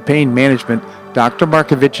alternatives for pain management, Dr.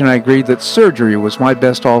 Markovich and I agreed that surgery was my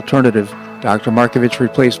best alternative. Dr. Markovich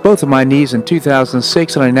replaced both of my knees in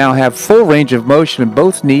 2006, and I now have full range of motion in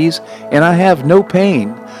both knees, and I have no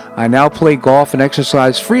pain. I now play golf and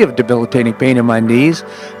exercise free of debilitating pain in my knees.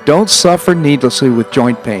 Don't suffer needlessly with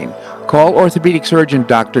joint pain. Call orthopedic surgeon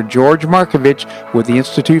Dr. George Markovich with the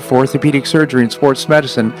Institute for Orthopedic Surgery and Sports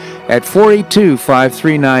Medicine at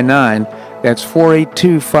 482-5399. That's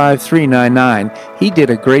 482-5399. He did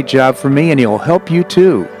a great job for me, and he'll help you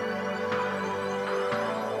too.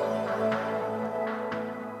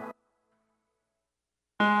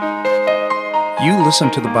 You listen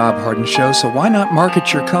to The Bob Harden Show, so why not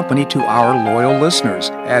market your company to our loyal listeners?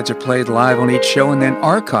 Ads are played live on each show and then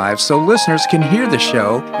archived so listeners can hear the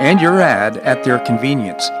show and your ad at their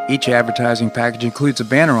convenience. Each advertising package includes a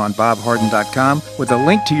banner on bobharden.com with a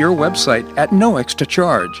link to your website at no extra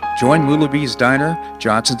charge. Join Lulabee's Diner,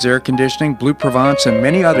 Johnson's Air Conditioning, Blue Provence, and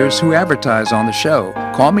many others who advertise on the show.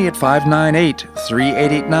 Call me at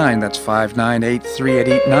 598-3889, that's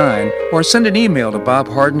 598-3889, or send an email to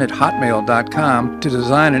bobharden@hotmail.com to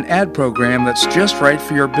design an ad program that's just right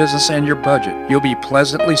for your business and your budget. You'll be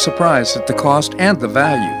pleasantly surprised at the cost and the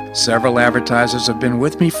value. Several advertisers have been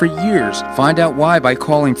with me for years. Find out why by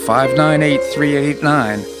calling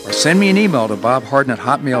 598-3889 or send me an email to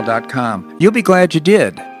bobharden@hotmail.com. You'll be glad you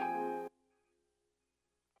did.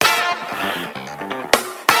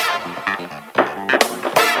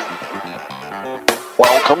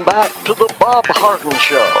 Welcome back to the Bob Harden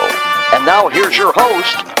Show. And now here's your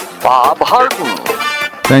host, Bob Harden.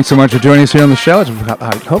 Thanks so much for joining us here on the show.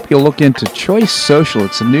 I hope you'll look into Choice Social.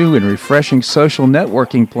 It's a new and refreshing social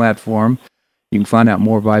networking platform. You can find out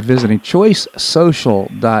more by visiting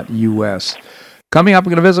choicesocial.us. Coming up,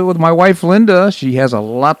 we're going to visit with my wife, Linda. She has a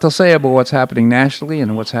lot to say about what's happening nationally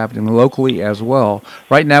and what's happening locally as well.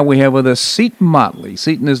 Right now, we have with us Seton Motley.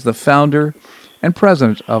 Seton is the founder and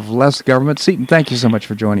president of Less Government. Seton, thank you so much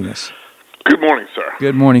for joining us. Good morning, sir.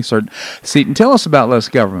 Good morning, sir. Seton, tell us about Less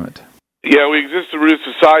Government. Yeah, we exist to reduce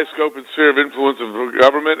the size, scope, and sphere of influence of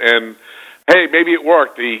government, and hey, maybe it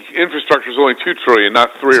worked. The infrastructure is only $2 trillion,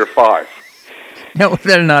 not 3 or 5. No,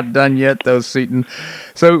 they're not done yet, though, Seton.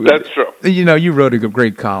 So that's true. You know, you wrote a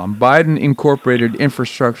great column. Biden Incorporated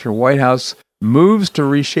Infrastructure, White House moves to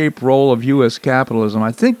reshape role of U.S. capitalism.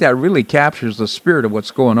 I think that really captures the spirit of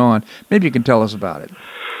what's going on. Maybe you can tell us about it.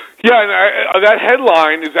 Yeah, and that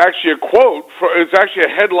headline is actually a quote. It's actually a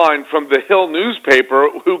headline from the Hill newspaper,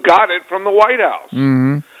 who got it from the White House.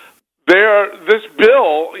 Mm-hmm. This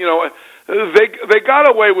bill, you know, they got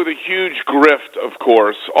away with a huge grift, of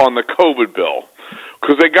course, on the COVID bill,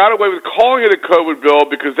 because they got away with calling it a COVID bill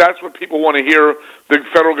because that's what people want to hear the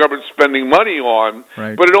federal government spending money on.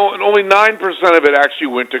 Right. But only 9% of it actually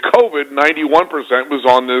went to COVID. 91% was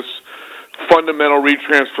on this fundamental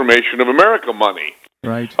retransformation of America money.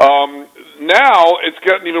 Right. Now it's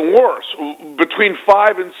gotten even worse. Between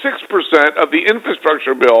 5 and 6% of the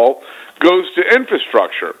infrastructure bill goes to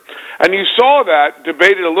infrastructure. And you saw that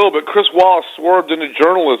debated a little bit. Chris Wallace swerved into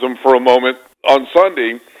journalism for a moment on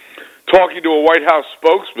Sunday, talking to a White House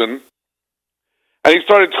spokesman, and he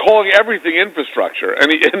started calling everything infrastructure.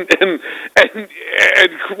 And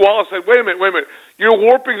Wallace said, "Wait a minute! You're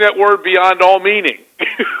warping that word beyond all meaning.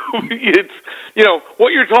 It's, you know,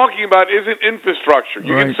 what you're talking about isn't infrastructure.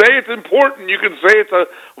 You Right. can say it's important. You can say it's a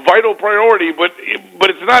vital priority, but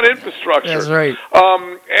it's not infrastructure. That's right.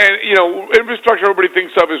 And you know, infrastructure everybody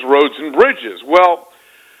thinks of as roads and bridges. Well,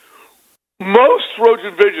 most roads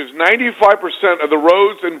and bridges, 95% of the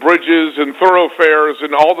roads and bridges and thoroughfares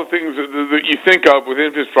and all the things that you think of with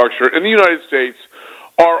infrastructure in the United States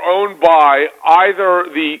are owned by either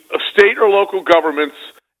the state or local governments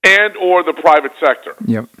and or the private sector.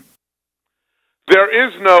 Yep. There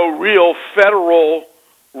is no real federal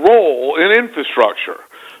role in infrastructure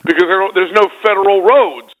because there's no federal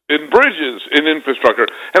roads in bridges, in infrastructure.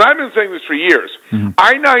 And I've been saying this for years. Mm-hmm.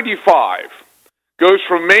 I-95 goes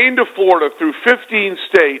from Maine to Florida through 15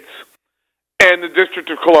 states and the District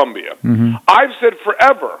of Columbia. Mm-hmm. I've said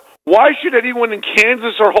forever, why should anyone in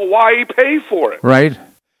Kansas or Hawaii pay for it? Right.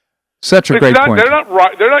 Such a great point.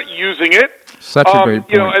 They're not using it. Such a great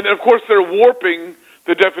point. And of course they're warping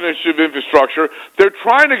the definition of infrastructure. They're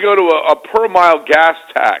trying to go to a per mile gas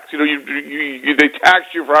tax. They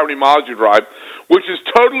tax you for how many miles you drive, which is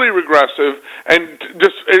totally regressive, and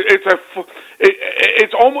just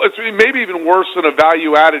it's almost maybe even worse than a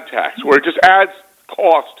value added tax, where it just adds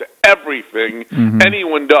cost to everything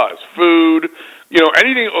anyone does. Food,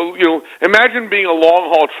 anything. Imagine being a long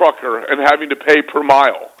haul trucker and having to pay per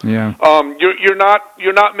mile. Yeah. You're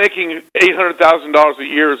not making $800,000 a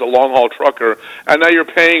year as a long haul trucker, and now you're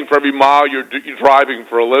paying for every mile you're driving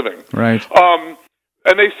for a living. Right.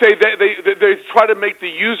 And they say they try to make the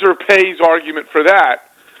user pays argument for that.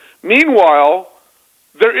 Meanwhile,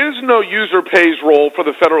 there is no user pays role for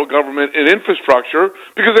the federal government in infrastructure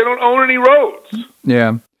because they don't own any roads.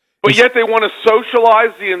 Yeah. But yet they want to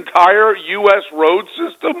socialize the entire U.S. road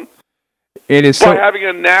system by having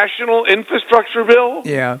a national infrastructure bill.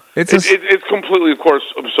 Yeah. It's completely, of course,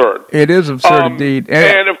 absurd. It is absurd indeed.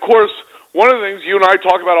 And, of course, one of the things you and I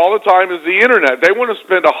talk about all the time is the Internet. They want to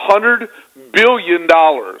spend $100 billion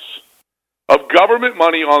of government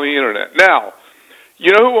money on the Internet. Now,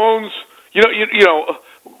 you know who owns...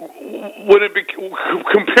 when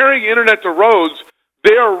comparing Internet to roads,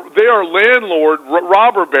 they are landlord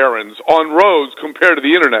robber barons on roads compared to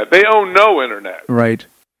the Internet. They own no Internet. Right.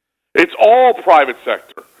 It's all private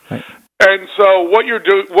sector. Right. And so what you're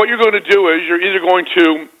going to do is you're either going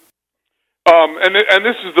to, and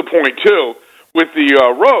this is the point too with the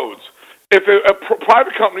roads. If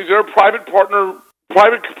private companies, there are private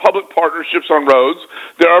public partnerships on roads.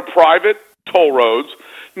 There are private toll roads.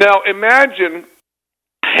 Now imagine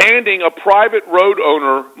handing a private road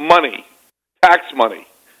owner money, tax money.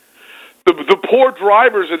 The poor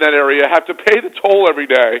drivers in that area have to pay the toll every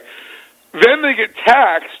day. Then they get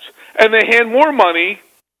taxed, and they hand more money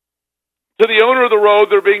to the owner of the road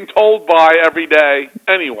they're being tolled by every day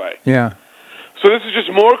anyway. Yeah. So this is just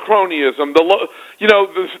more cronyism. There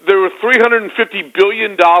were $350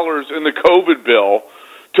 billion in the COVID bill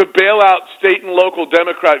to bail out state and local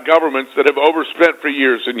Democrat governments that have overspent for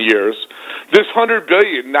years and years. This $100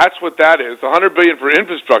 billion, that's what that is. The $100 billion for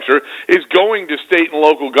infrastructure is going to state and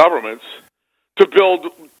local governments to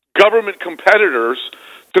build government competitors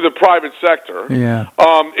to the private sector. Yeah.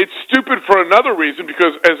 It's stupid for another reason,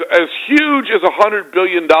 because as huge as $100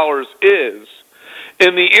 billion is,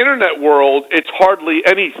 in the Internet world, it's hardly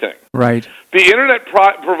anything. Right. The Internet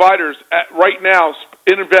providers right now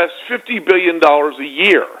invest $50 billion a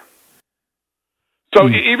year. So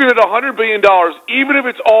even at $100 billion, even if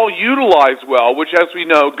it's all utilized well, which, as we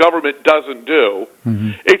know, government doesn't do,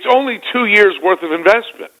 it's only 2 years' worth of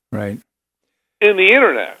investment. Right. In the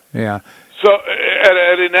Internet. Yeah. So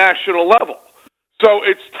at a national level. So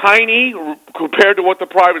it's tiny compared to what the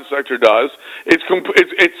private sector does. It's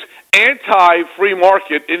anti-free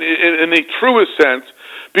market in the truest sense,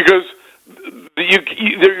 because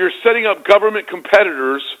you're setting up government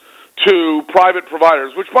competitors to private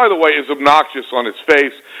providers, which, by the way, is obnoxious on its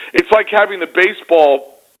face. It's like having the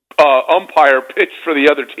baseball umpire pitch for the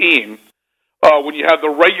other team when you have the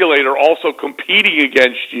regulator also competing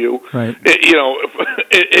against you, right.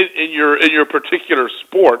 in your particular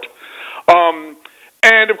sport.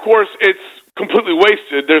 And of course, it's completely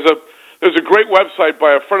wasted. There's a great website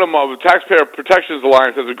by a friend of mine, the Taxpayer Protections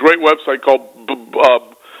Alliance has a great website called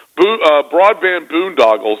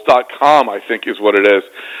broadbandboondoggles.com, I think is what it is.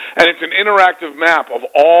 And it's an interactive map of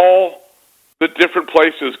all the different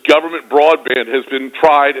places government broadband has been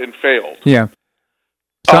tried and failed. Yeah.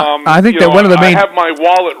 So I think that one of the main... I have my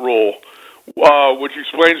wallet rule, which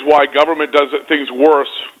explains why government does things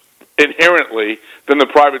worse inherently than the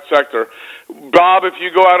private sector. Bob, if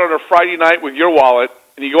you go out on a Friday night with your wallet,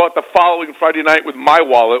 and you go out the following Friday night with my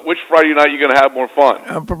wallet, which Friday night are you going to have more fun?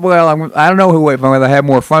 I don't know if I'm going to have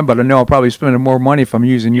more fun, but I know I'll probably spend more money if I'm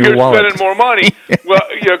using your wallet. You're spending more money,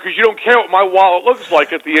 because you don't care what my wallet looks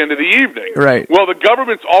like at the end of the evening. Right. Well, the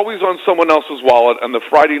government's always on someone else's wallet, and the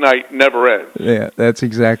Friday night never ends. Yeah, that's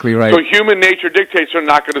exactly right. So human nature dictates they're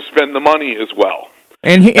not going to spend the money as well.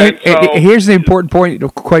 And here's the important point,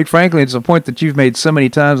 quite frankly, it's a point that you've made so many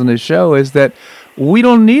times on this show, is that we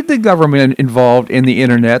don't need the government involved in the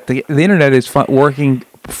Internet. The Internet is working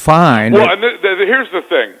fine. Well, and here's the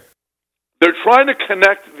thing. They're trying to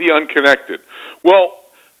connect the unconnected. Well,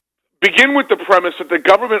 begin with the premise that the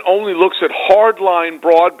government only looks at hardline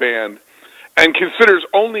broadband and considers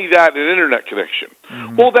only that an internet connection.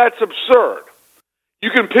 Mm-hmm. Well, that's absurd.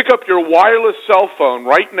 You can pick up your wireless cell phone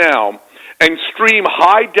right now and stream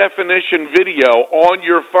high-definition video on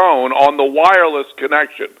your phone on the wireless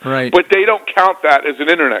connection. Right. But they don't count that as an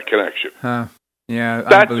internet connection. Huh. Yeah,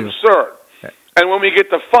 that's absurd. And when we get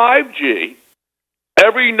to 5G,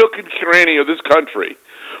 every nook and cranny of this country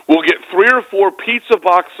will get 3 or 4 pizza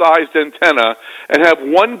box-sized antenna and have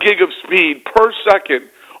 1 gig of speed per second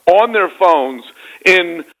on their phones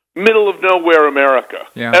in middle of nowhere America.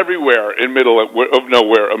 Yeah. Everywhere in middle of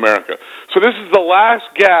nowhere America. So this is the last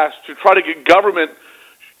gasp to try to get government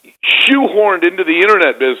shoehorned into the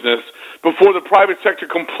internet business before the private sector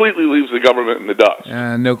completely leaves the government in the dust.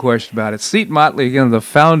 No question about it. Seton Motley, again, the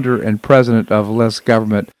founder and president of Less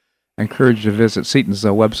Government. I encourage you to visit Seton's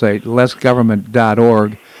website,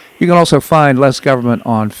 lessgovernment.org. You can also find Less Government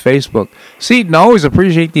on Facebook. Seton, I always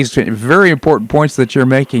appreciate these very important points that you're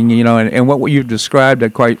making, and what you've described,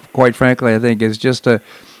 quite frankly, I think is just a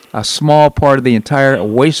small part of the entire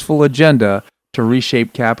wasteful agenda to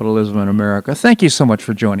reshape capitalism in America. Thank you so much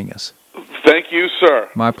for joining us. Thank you, sir.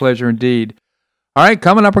 My pleasure indeed. All right,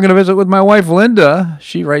 coming up, we're going to visit with my wife, Linda.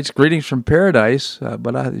 She writes Greetings from Paradise,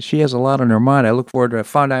 but she has a lot on her mind. I look forward to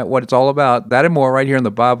finding out what it's all about. That and more right here on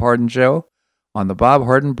The Bob Harden Show on the Bob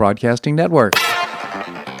Harden Broadcasting Network.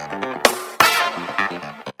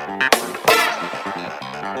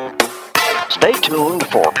 Stay tuned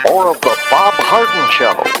for more of The Bob Harden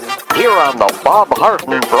Show here on the Bob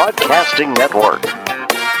Harden Broadcasting Network.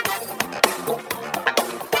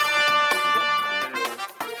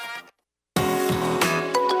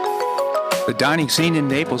 The dining scene in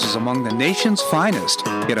Naples is among the nation's finest.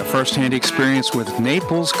 Get a first-hand experience with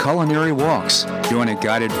Naples Culinary Walks. Join a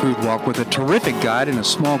guided food walk with a terrific guide in a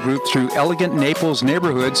small group through elegant Naples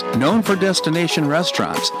neighborhoods known for destination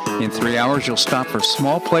restaurants. In 3 hours, you'll stop for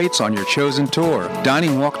small plates on your chosen tour.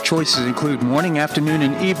 Dining walk choices include morning, afternoon,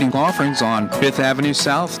 and evening offerings on 5th Avenue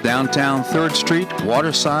South, downtown 3rd Street,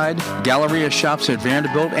 Waterside, Galleria shops at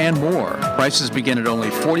Vanderbilt, and more. Prices begin at only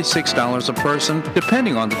 $46 a person,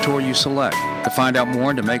 depending on the tour you select. To find out more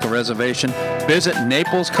and to make a reservation, visit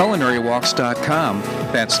NaplesCulinarywalks.com.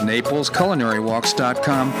 That's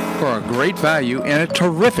NaplesCulinarywalks.com for a great value and a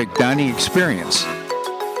terrific dining experience.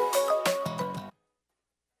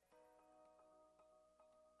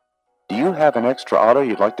 Do you have an extra auto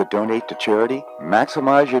you'd like to donate to charity?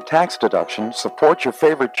 Maximize your tax deduction, support your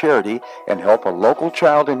favorite charity, and help a local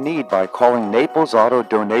child in need by calling Naples Auto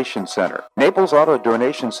Donation Center. Naples Auto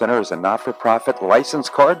Donation Center is a not-for-profit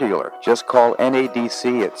licensed car dealer. Just call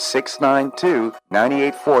NADC at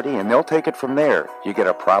 692-9840 and they'll take it from there. You get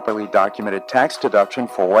a properly documented tax deduction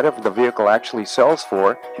for whatever the vehicle actually sells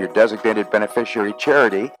for. Your designated beneficiary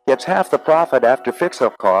charity gets half the profit after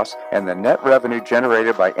fix-up costs, and the net revenue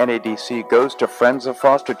generated by NADC goes to Friends of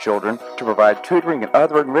Foster Children to provide tutoring and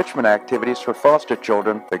other enrichment activities for foster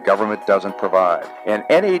children the government doesn't provide. And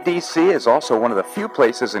NADC is also one of the few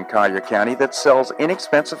places in Collier County that sells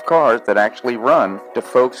inexpensive cars that actually run to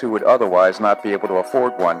folks who would otherwise not be able to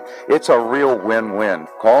afford one. It's a real win-win.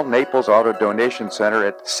 Call Naples Auto Donation Center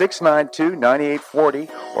at 692-9840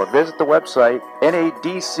 or visit the website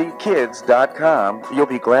nadckids.com. You'll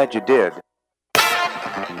be glad you did.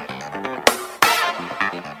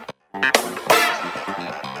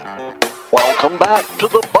 Welcome back to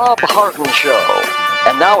the Bob Harden Show.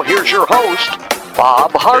 And now here's your host,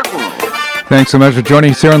 Bob Harden. Thanks so much for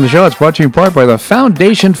joining us here on the show. It's brought to you in part by the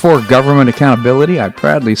Foundation for Government Accountability. I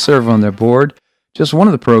proudly serve on their board. Just one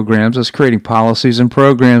of the programs is creating policies and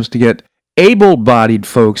programs to get able-bodied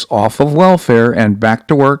folks off of welfare and back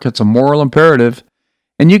to work. It's a moral imperative.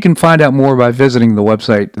 And you can find out more by visiting the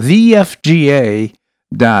website, thefga.org.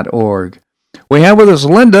 We have with us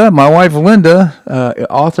Linda, my wife Linda,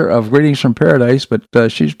 author of Greetings from Paradise, but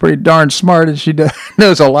she's pretty darn smart and she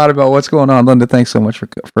knows a lot about what's going on. Linda, thanks so much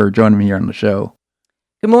for joining me here on the show.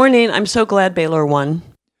 Good morning. I'm so glad Baylor won.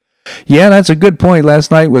 Yeah, that's a good point. Last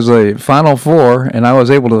night was a Final Four, and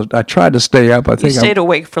I tried to stay up. I think you stayed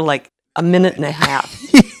awake for like a minute and a half.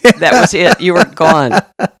 That was it. You were gone.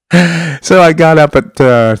 So I got up at,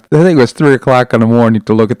 I think it was 3 o'clock in the morning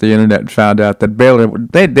to look at the internet and found out that Baylor,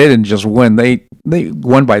 they didn't just win. They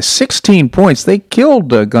won by 16 points. They killed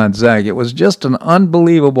Gonzaga. It was just an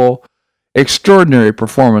unbelievable, extraordinary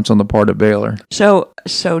performance on the part of Baylor. So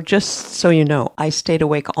just so you know, I stayed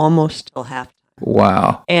awake almost till halftime.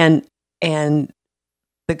 Wow. And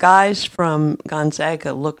the guys from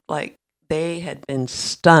Gonzaga looked like they had been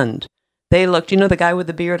stunned. They looked, the guy with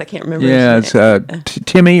the beard, I can't remember his name. It's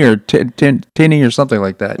Timmy or Tinny or something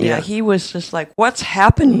like that. Yeah, he was just like, what's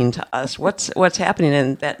happening to us? What's happening?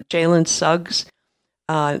 And that Jalen Suggs,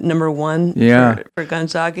 number one for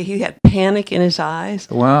Gonzaga. He had panic in his eyes.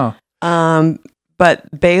 Wow.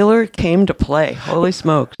 But Baylor came to play. Holy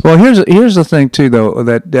smokes. Well, here's the thing, too, though,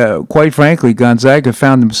 that quite frankly, Gonzaga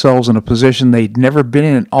found themselves in a position they'd never been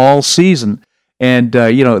in all season. And,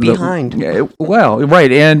 behind.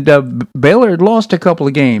 Right. And Baylor had lost a couple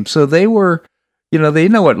of games. So they were, they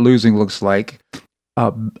know what losing looks like.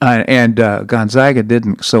 And Gonzaga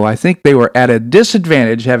didn't. So I think they were at a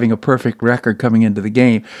disadvantage having a perfect record coming into the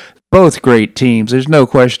game. Both great teams. There's no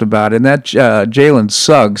question about it. And that Jalen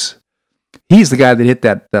Suggs, he's the guy that hit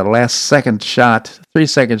that last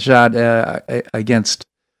 3-second shot against,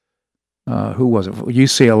 who was it?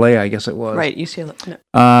 UCLA, I guess it was. Right, UCLA.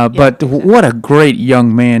 But what a great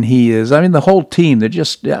young man he is. I mean, the whole team,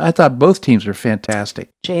 I thought both teams were fantastic.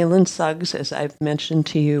 Jalen Suggs, as I've mentioned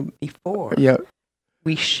to you before,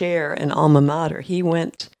 we share an alma mater. He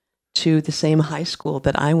went to the same high school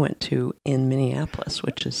that I went to in Minneapolis,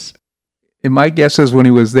 which is... And my guess is when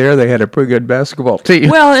he was there, they had a pretty good basketball team.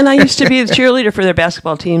 Well, and I used to be the cheerleader for their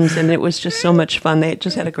basketball teams, and it was just so much fun. They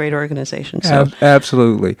just had a great organization. So.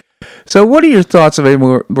 Absolutely. So what are your thoughts of it?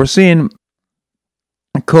 We're seeing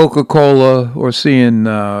Coca-Cola, we're seeing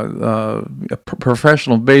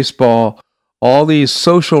professional baseball, all these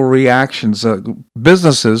social reactions.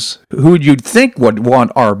 Businesses who you'd think would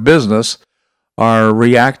want our business are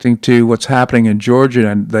reacting to what's happening in Georgia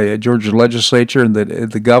and the Georgia legislature and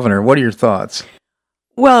the governor. What are your thoughts?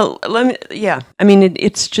 Well, I mean,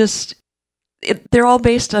 it's just they're all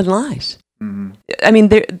based on lies. Mm-hmm. I mean,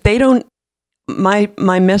 they don't. My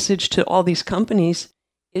message to all these companies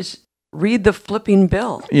is read the flipping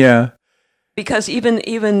bill. Yeah. Because even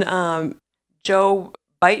Joe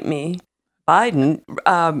Biden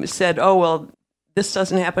said, "Oh well, this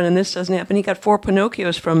doesn't happen and this doesn't happen." He got 4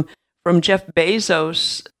 Pinocchios from Jeff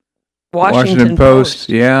Bezos, Washington Post.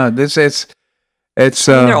 Yeah, it's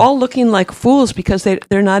they're all looking like fools because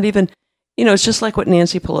they're not even, it's just like what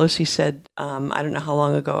Nancy Pelosi said. I don't know how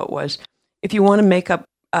long ago it was. If you want to make up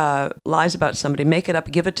lies about somebody, make it up,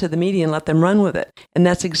 give it to the media, and let them run with it. And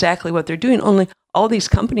that's exactly what they're doing. Only all these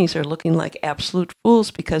companies are looking like absolute fools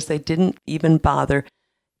because they didn't even bother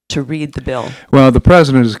to read the bill. Well, the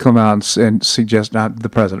president has come out and suggest not the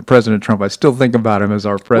President Trump. I still think about him as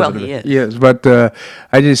our president. Well, he is. Yes, but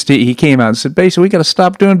he came out and said, basically, we got to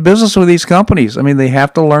stop doing business with these companies. I mean, they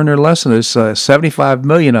have to learn their lesson. There's 75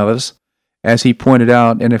 million of us, as he pointed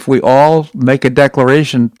out, and if we all make a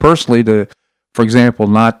declaration personally to, for example,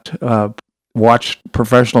 not watch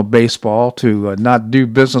professional baseball, to not do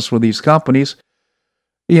business with these companies,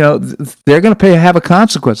 they're going to have a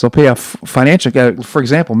consequence. They'll pay a financial. For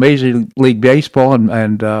example, Major League Baseball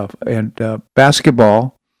and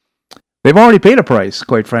basketball, they've already paid a price,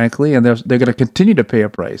 quite frankly, and they're going to continue to pay a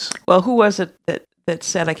price. Well, who was it that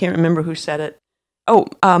said? I can't remember who said it. Oh,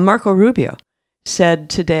 Marco Rubio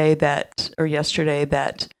said yesterday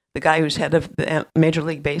that the guy who's head of the Major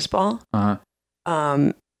League Baseball,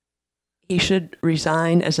 he should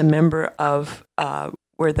resign as a member of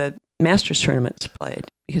where the Masters tournament's played,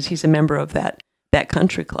 because he's a member of that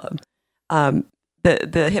country club.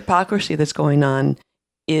 The hypocrisy that's going on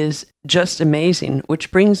is just amazing, which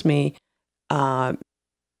brings me to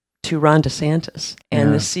Ron DeSantis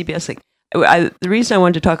and the CBS thing. The reason I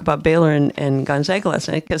wanted to talk about Baylor and Gonzaga last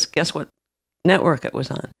night, because guess what network it was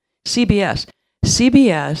on? CBS.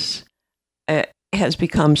 CBS has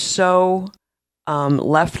become so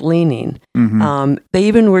left-leaning. Mm-hmm. They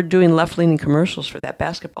even were doing left-leaning commercials for that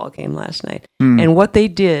basketball game last night. Mm. And what they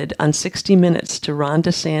did on 60 Minutes to Ron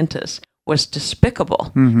DeSantis was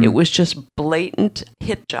despicable. Mm-hmm. It was just blatant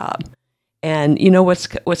hit job. And you know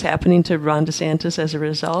what's happening to Ron DeSantis as a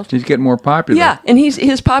result? He's getting more popular. Yeah, and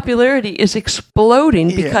his popularity is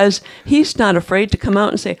exploding because he's not afraid to come out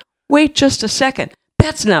and say, "Wait just a second,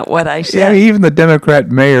 that's not what I said." Yeah, even the Democrat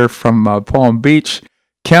mayor from Palm Beach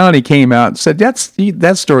County came out and said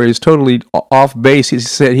that story is totally off base. He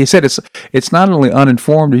said it's not only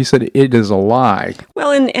uninformed, he said it is a lie.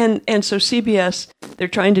 Well, and so CBS, they're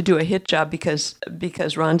trying to do a hit job because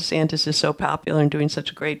Ron DeSantis is so popular and doing such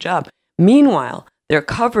a great job. Meanwhile, their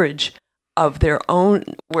coverage of their own,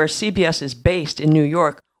 where CBS is based in New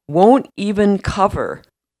York, won't even cover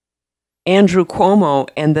Andrew Cuomo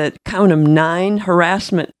and the count of 9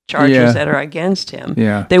 harassment charges that are against him.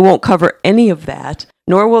 Yeah. They won't cover any of that,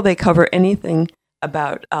 nor will they cover anything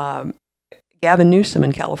about Gavin Newsom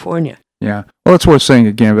in California. Yeah. Well, it's worth saying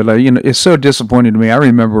again, but it's so disappointing to me. I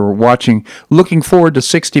remember looking forward to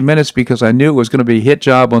 60 Minutes because I knew it was going to be a hit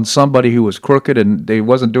job on somebody who was crooked and they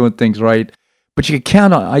wasn't doing things right. But you could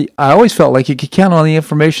count on. I always felt like you could count on the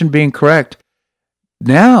information being correct.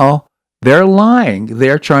 Now They're lying.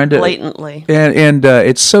 They're trying to blatantly. And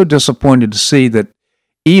it's so disappointing to see that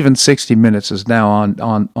even 60 Minutes is now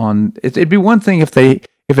on. It'd be one thing if it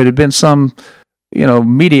had been some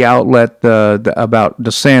media outlet about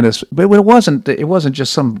DeSantis, but it wasn't. It wasn't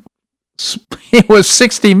just some. It was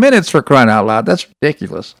 60 Minutes, for crying out loud. That's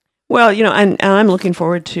ridiculous. Well, and I'm looking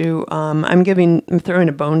forward to. I'm throwing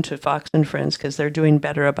a bone to Fox and Friends because they're doing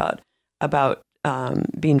better about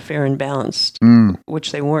being fair and balanced,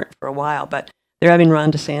 which they weren't for a while. But they're having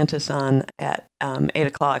Ron DeSantis on at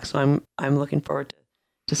 8:00, so I'm looking forward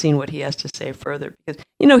to seeing what he has to say further, because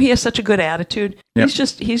he has such a good attitude. Yep.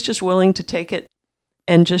 He's just willing to take it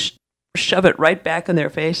and just shove it right back in their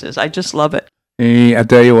faces. I just love it. Hey, I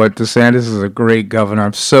tell you what, DeSantis is a great governor.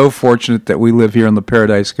 I'm so fortunate that we live here on the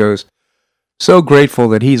Paradise Coast. So grateful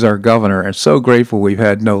that he's our governor, and so grateful we've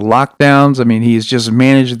had no lockdowns. I mean, he's just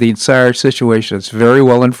managed the entire situation. It's very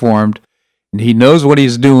well informed, and he knows what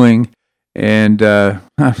he's doing. And I'm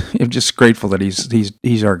just grateful that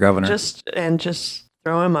he's our governor. Just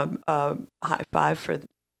throw him a high five for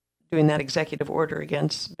doing that executive order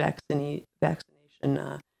against vaccination.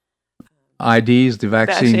 IDs, the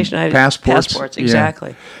vaccination passports.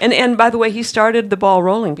 Exactly. Yeah. And by the way, he started the ball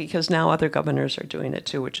rolling because now other governors are doing it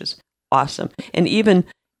too, which is awesome. And even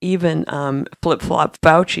flip-flop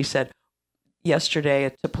Fauci said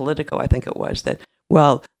yesterday to Politico, I think it was, that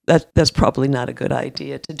that's probably not a good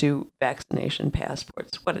idea to do vaccination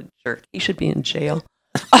passports. What a jerk! He should be in jail.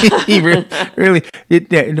 He really.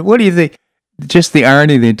 What do you think? Just the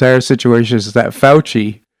irony of the entire situation is that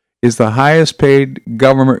Fauci is the highest paid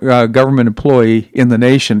government employee in the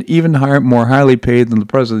nation, even more highly paid than the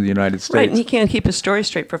President of the United States. Right, and he can't keep his story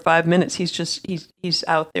straight for 5 minutes. He's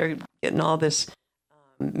out there getting all this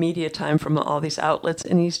media time from all these outlets,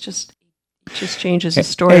 and he just changes his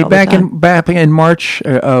story all the time. Back in March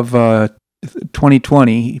of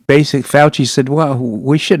 2020, basically Fauci said, "Well,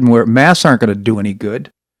 we shouldn't wear masks. Aren't going to do any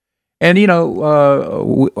good." And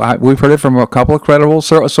we've heard it from a couple of credible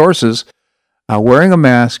sources. Wearing a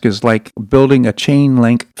mask is like building a chain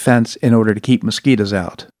link fence in order to keep mosquitoes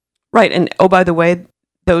out. Right, and by the way,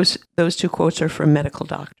 those two quotes are from medical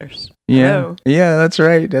doctors. Yeah, yeah, that's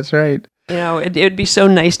right. That's right. It would be so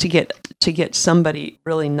nice to get somebody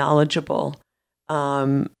really knowledgeable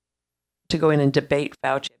to go in and debate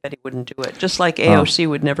Fauci. I bet he wouldn't do it. Just like AOC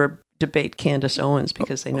would never debate Candace Owens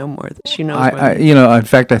because they know more. She knows more. In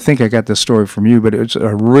fact, I think I got this story from you, but it's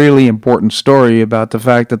a really important story about the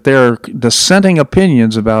fact that there are dissenting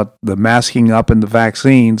opinions about the masking up and the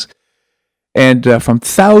vaccines, and from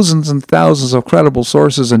thousands and thousands of credible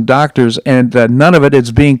sources and doctors, and none of it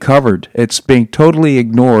is being covered. It's being totally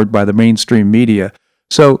ignored by the mainstream media.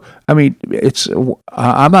 So, I mean,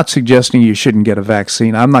 I'm not suggesting you shouldn't get a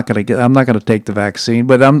vaccine. I'm not going to take the vaccine,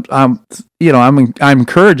 but I'm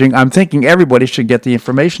encouraging. I'm thinking everybody should get the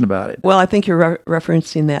information about it. Well, I think you're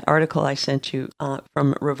referencing that article I sent you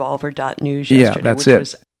from Revolver.news Yeah, yesterday, that's which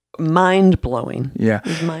was mind-blowing. Yeah.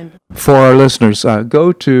 For our listeners,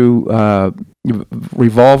 go to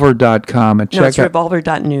revolver.com and check out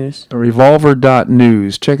Revolver.news.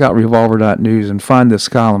 Revolver.news. Check out Revolver.news and find this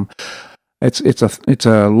column. It's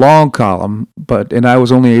a long column, and I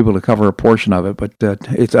was only able to cover a portion of it, but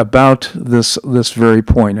it's about this very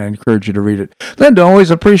point. I encourage you to read it. Linda, always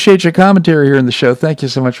appreciate your commentary here in the show. Thank you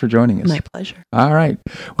so much for joining us. My pleasure. All right.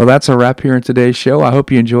 Well, that's a wrap here in today's show. I hope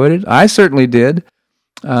you enjoyed it. I certainly did.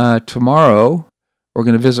 Tomorrow, we're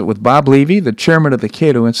going to visit with Bob Levy, the chairman of the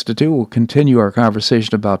Cato Institute. We'll continue our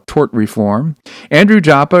conversation about tort reform. Andrew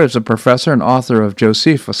Joppa is a professor and author of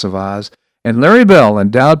Josephus of Oz. And Larry Bell,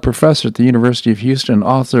 endowed professor at the University of Houston,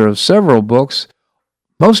 author of several books,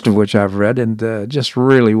 most of which I've read, and just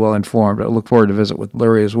really well informed. I look forward to visit with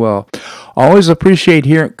Larry as well. Always appreciate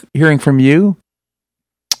hearing from you.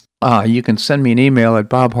 You can send me an email at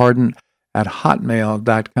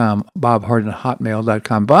bobharden@hotmail.com,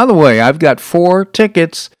 bobharden@hotmail.com. By the way, I've got 4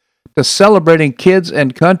 tickets to Celebrating Kids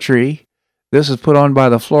and Country. This is put on by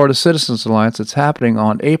the Florida Citizens Alliance. It's happening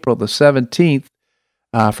on April the 17th.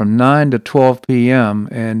 From 9 to 12 p.m.,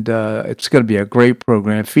 and it's going to be a great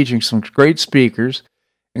program featuring some great speakers,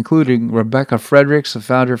 including Rebecca Fredericks, the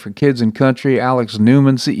founder for Kids and Country, Alex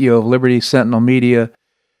Newman, CEO of Liberty Sentinel Media,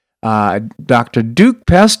 Dr. Duke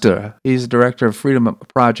Pesta, he's the director of Freedom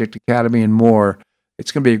Project Academy, and more.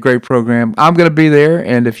 It's going to be a great program. I'm going to be there,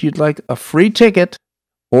 and if you'd like a free ticket,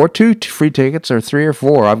 or 2 free tickets, or 3 or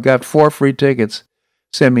 4, I've got 4 free tickets.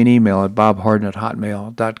 Send me an email at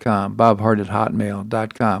bobharden@hotmail.com,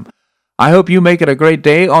 bobharden@hotmail.com. I hope you make it a great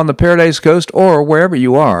day on the Paradise Coast or wherever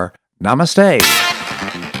you are. Namaste.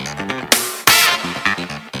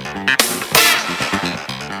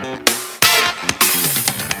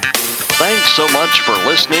 so much for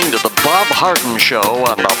listening to The Bob Harden Show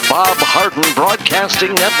on the Bob Harden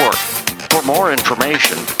Broadcasting Network. For more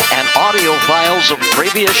information and audio files of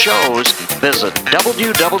previous shows, visit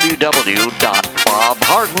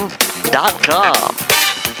www.bobharden.com.